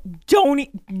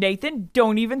 Nathan,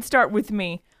 don't even start with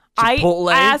me.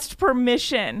 Chipotle? I asked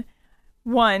permission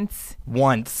once.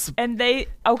 And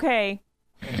okay.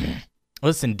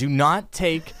 Listen, do not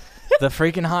take the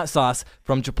freaking hot sauce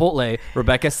from Chipotle,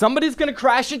 Rebecca. Somebody's going to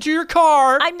crash into your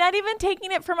car. I'm not even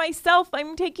taking it for myself.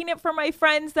 I'm taking it for my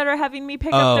friends that are having me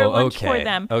pick up their lunch for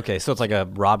them. Okay, so it's like a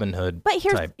Robin Hood But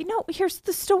here's, type. here's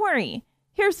the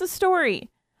story.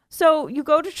 So you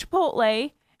go to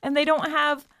Chipotle and they don't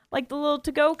have like the little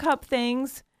to-go cup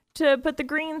things to put the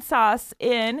green sauce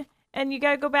in, and you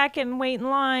got to go back and wait in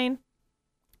line.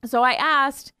 So I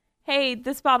asked, hey,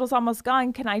 this bottle's almost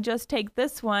gone. Can I just take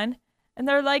this one? And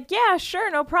they're like, yeah, sure,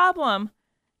 no problem.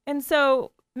 And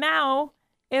so now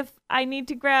if I need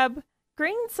to grab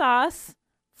green sauce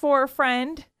for a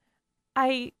friend,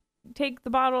 I take the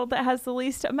bottle that has the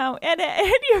least amount in it.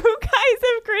 And you guys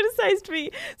have criticized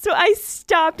me. So I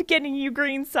stopped getting you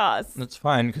green sauce. That's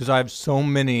fine, because I have so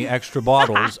many extra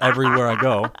bottles everywhere I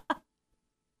go.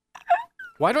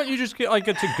 Why don't you just get like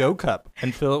a to-go cup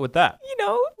and fill it with that?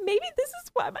 Maybe this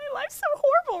is why my life's so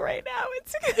horrible right now.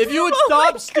 It's If you would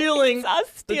stop stealing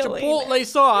the Chipotle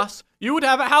sauce, you would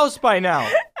have a house by now.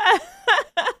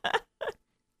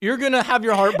 You're going to have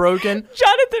your heart broken.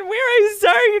 Jonathan Weir, I'm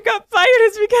sorry you got fired.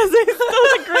 It's because I stole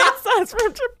the green sauce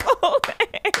from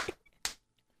Chipotle.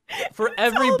 For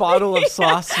every bottle of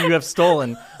sauce you have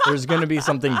stolen, there's going to be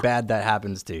something bad that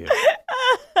happens to you.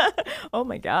 Oh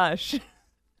my gosh.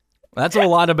 That's a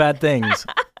lot of bad things.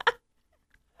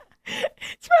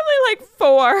 It's probably like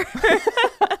 4.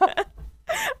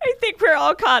 I think we're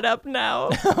all caught up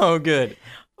now. Oh, good.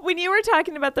 When you were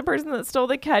talking about the person that stole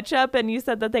the ketchup and you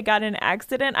said that they got in an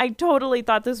accident, I totally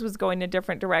thought this was going a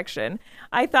different direction.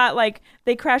 I thought like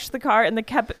they crashed the car and the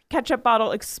ketchup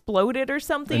bottle exploded or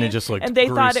something. And it just looked And they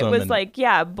thought it was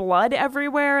and... blood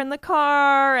everywhere in the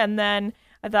car. And then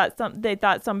I thought they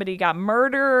thought somebody got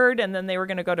murdered and then they were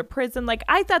going to go to prison. Like,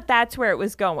 I thought that's where it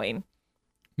was going.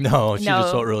 No, she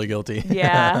just felt really guilty.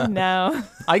 Yeah, no.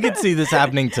 I could see this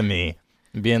happening to me.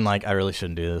 Being like, I really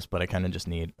shouldn't do this, but I kind of just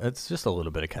need, it's just a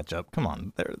little bit of ketchup. Come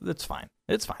on, it's fine.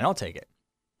 It's fine. I'll take it.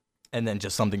 And then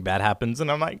just something bad happens,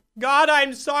 and I'm like, God,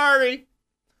 I'm sorry.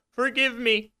 Forgive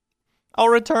me. I'll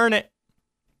return it.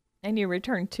 And you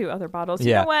return 2 other bottles.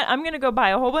 Yeah. You know what? I'm going to go buy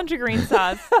a whole bunch of green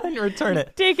sauce. And return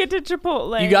it. Take it to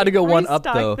Chipotle. You got to go one up,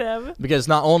 though. Them. Because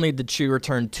not only did she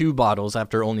return 2 bottles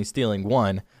after only stealing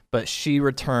 1, but she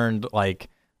returned like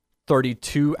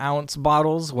 32-ounce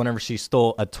bottles whenever she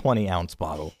stole a 20-ounce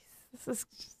bottle.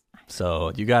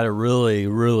 So you got to really,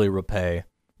 really repay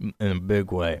in a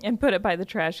big way. And put it by the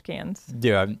trash cans.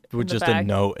 Yeah, with just bag. a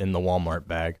note in the Walmart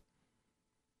bag.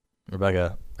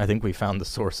 Rebecca, I think we found the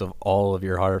source of all of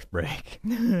your heartbreak.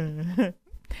 I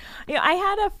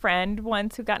had a friend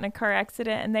once who got in a car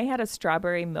accident, and they had a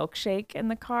strawberry milkshake in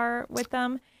the car with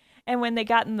them. And when they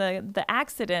got in the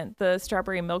accident, the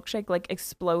strawberry milkshake like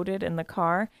exploded in the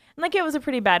car. And like it was a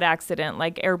pretty bad accident,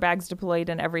 like airbags deployed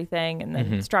and everything, and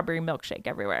then strawberry milkshake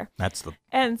everywhere. That's the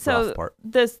and so rough part.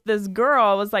 This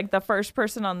girl was like the first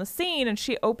person on the scene, and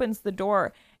she opens the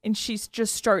door and she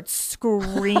just starts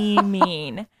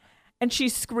screaming. And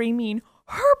she's screaming,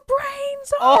 her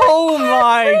brains are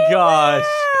my gosh.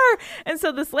 And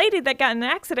so this lady that got in an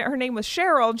accident, her name was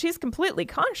Cheryl, and she's completely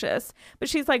conscious, but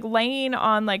she's like laying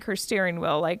on like her steering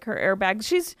wheel, like her airbag.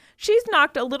 She's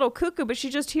knocked a little cuckoo, but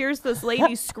she just hears this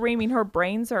lady screaming her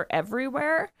brains are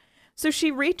everywhere. So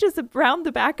she reaches around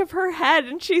the back of her head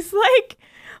and she's like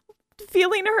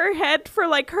feeling her head for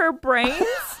like her brains.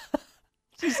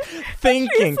 She's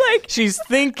thinking. She's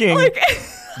thinking. Like,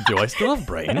 do I still have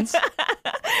brains?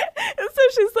 And so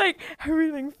she's like,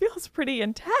 everything feels pretty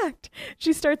intact.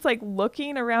 She starts like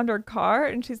looking around her car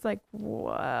and she's like,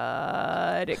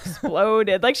 what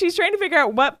exploded? Like she's trying to figure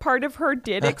out what part of her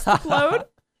did explode.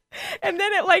 And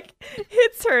then it like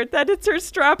hits her that it's her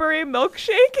strawberry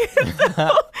milkshake.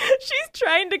 So she's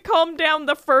trying to calm down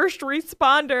the first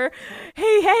responder. Hey,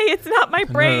 it's not my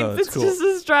brains. It's cool. Just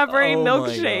a strawberry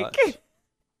milkshake.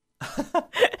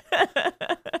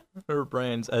 Her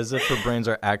brains, as if her brains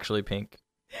are actually pink.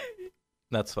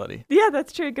 That's funny. Yeah,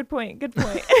 that's true. Good point.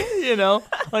 You know,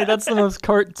 like that's the most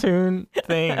cartoon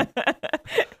thing.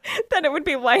 Then it would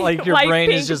be like your light brain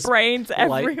pink is just brains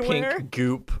everywhere. Light pink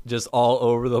goop just all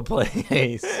over the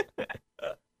place.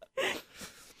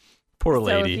 Poor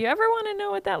lady. So if you ever want to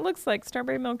know what that looks like,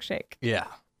 strawberry milkshake. Yeah.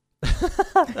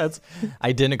 That's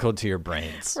identical to your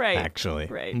brains, right? Actually,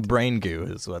 right. Brain goo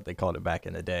is what they called it back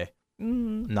in the day.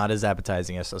 Mm-hmm. Not as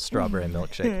appetizing as a strawberry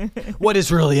milkshake. What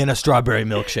is really in a strawberry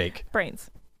milkshake? Brains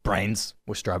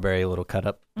with strawberry, little cut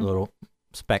up, little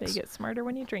specks. So you get smarter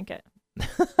when you drink it.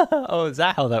 Oh, is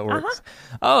that how that works?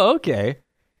 Oh, okay.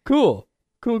 Cool.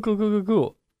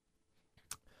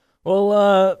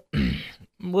 Well,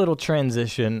 little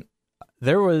transition.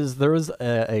 There was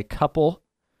a couple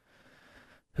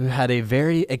who had a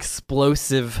very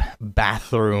explosive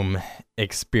bathroom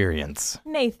experience.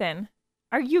 Nathan,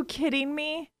 are you kidding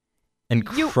me?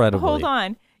 Incredibly. Hold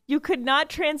on. You could not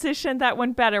transition that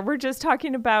one better. We're just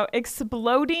talking about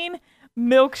exploding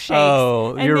milkshakes.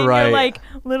 Oh, and you're then right. You're like,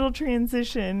 little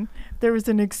transition. There was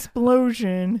an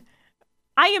explosion.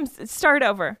 Start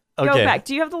over. Okay. Go back.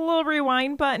 Do you have the little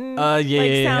rewind button?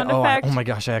 Yeah. Sound effect? Oh my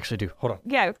gosh, I actually do. Hold on.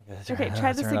 Yeah. Okay,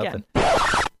 try this again.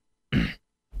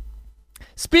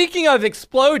 Speaking of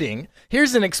exploding,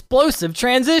 here's an explosive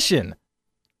transition.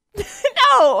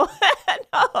 No.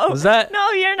 Was that?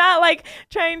 No, you're not like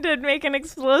trying to make an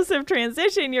explosive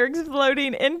transition. You're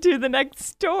exploding into the next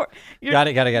story. Got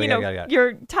it.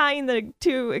 You're tying the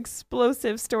two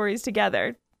explosive stories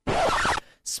together.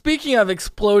 Speaking of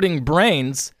exploding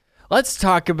brains, let's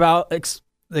talk about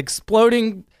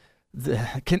exploding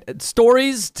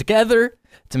stories together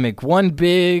to make one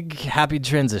big happy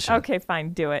transition. Okay,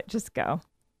 fine. Do it. Just go.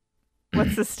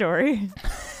 What's the story?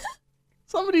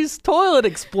 Somebody's toilet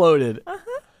exploded.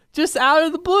 Just out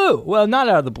of the blue. Well, not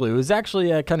out of the blue. It was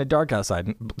actually kind of dark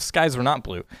outside. Skies were not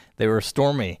blue. They were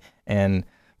stormy and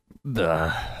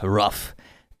rough.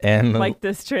 And like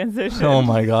this transition. Oh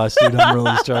my gosh, dude, I'm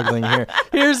really struggling here.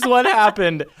 Here's what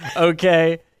happened.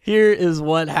 Okay, here is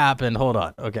what happened. Hold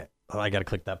on. Okay, I gotta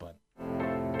click that button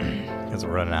because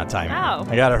we're running out of time. Oh.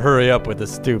 I gotta hurry up with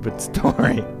this stupid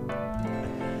story.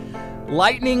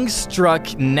 Lightning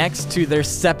struck next to their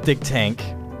septic tank,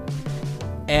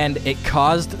 and it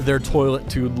caused their toilet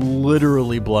to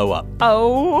literally blow up.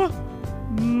 Oh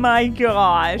my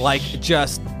gosh! Like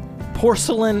just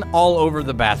porcelain all over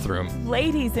the bathroom.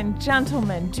 Ladies and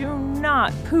gentlemen, do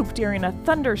not poop during a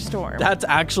thunderstorm. That's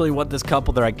actually what this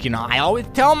couple, they're like, I always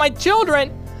tell my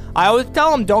children,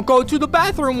 don't go to the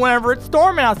bathroom whenever it's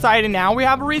storming outside, and now we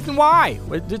have a reason why.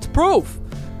 It's proof.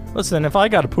 Listen, if I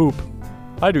gotta poop,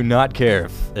 I do not care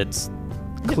if it's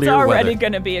clear weather. It's already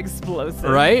gonna be explosive.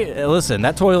 Right? Listen,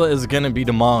 that toilet is gonna be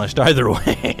demolished either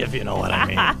way, if you know what I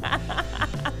mean.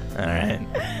 All right.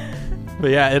 But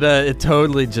yeah, it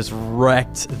totally just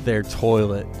wrecked their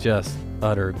toilet. Just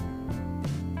utter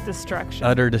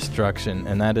destruction.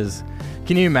 And that is,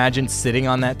 can you imagine sitting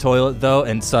on that toilet though,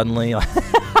 and suddenly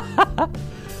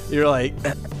you're like,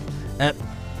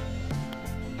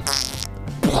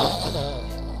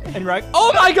 and you're like,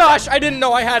 oh my gosh, I didn't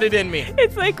know I had it in me.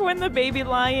 It's like when the baby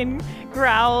lion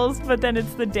growls, but then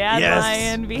it's the dad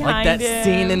lion behind like that him.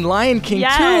 scene in Lion King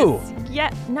too.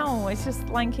 Yeah, no, it's just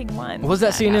Lion King 1. Was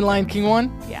that scene in Lion King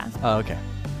 1? Yeah. Oh, okay.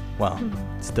 Well,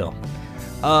 still.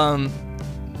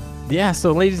 Yeah,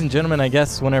 so ladies and gentlemen, I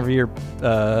guess whenever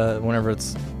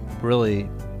it's really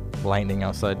lightning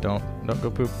outside, don't go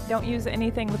poop. Don't use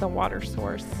anything with a water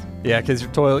source. Yeah, because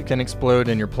your toilet can explode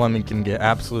and your plumbing can get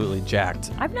absolutely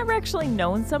jacked. I've never actually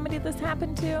known somebody this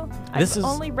happened to. I've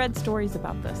only read stories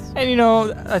about this. And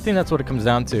I think that's what it comes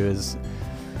down to is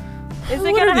it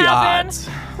going to happen? Odds?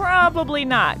 Probably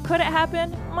not. Could it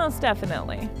happen? Most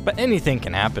definitely. But anything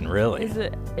can happen, really. Is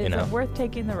it worth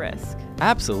taking the risk?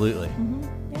 Absolutely.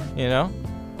 Mm-hmm. Yeah.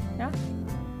 Yeah.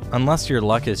 Unless your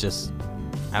luck is just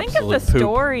think of the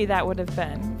story that would have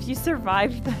been if you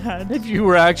survived that. If you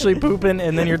were actually pooping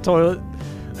and then your toilet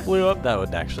blew up, that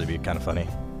would actually be kind of funny.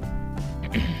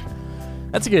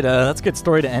 That's a good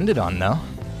story to end it on, though,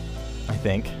 I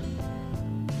think.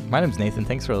 My name's Nathan.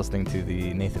 Thanks for listening to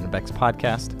the Nathan and Bex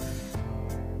podcast.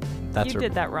 That's you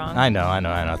did that wrong. I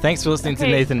know. Thanks for listening to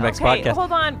Okay, Nathan Beck's okay, podcast.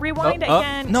 hold on. Rewind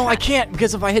again. No, I can't,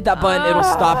 because if I hit that button, it'll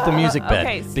stop the music bed.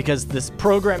 Okay. Because this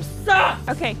program sucks.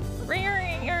 Okay.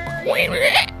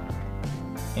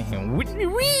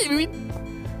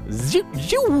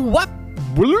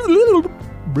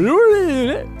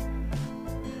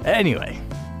 Anyway,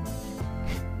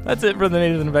 that's it for the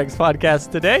Nathan Beck's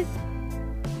podcast today.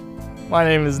 My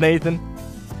name is Nathan.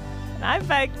 I'm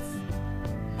Bex.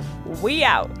 We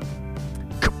out.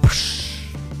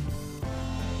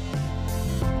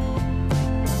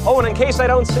 Oh, and in case I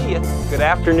don't see you, good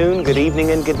afternoon, good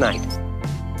evening, and good night.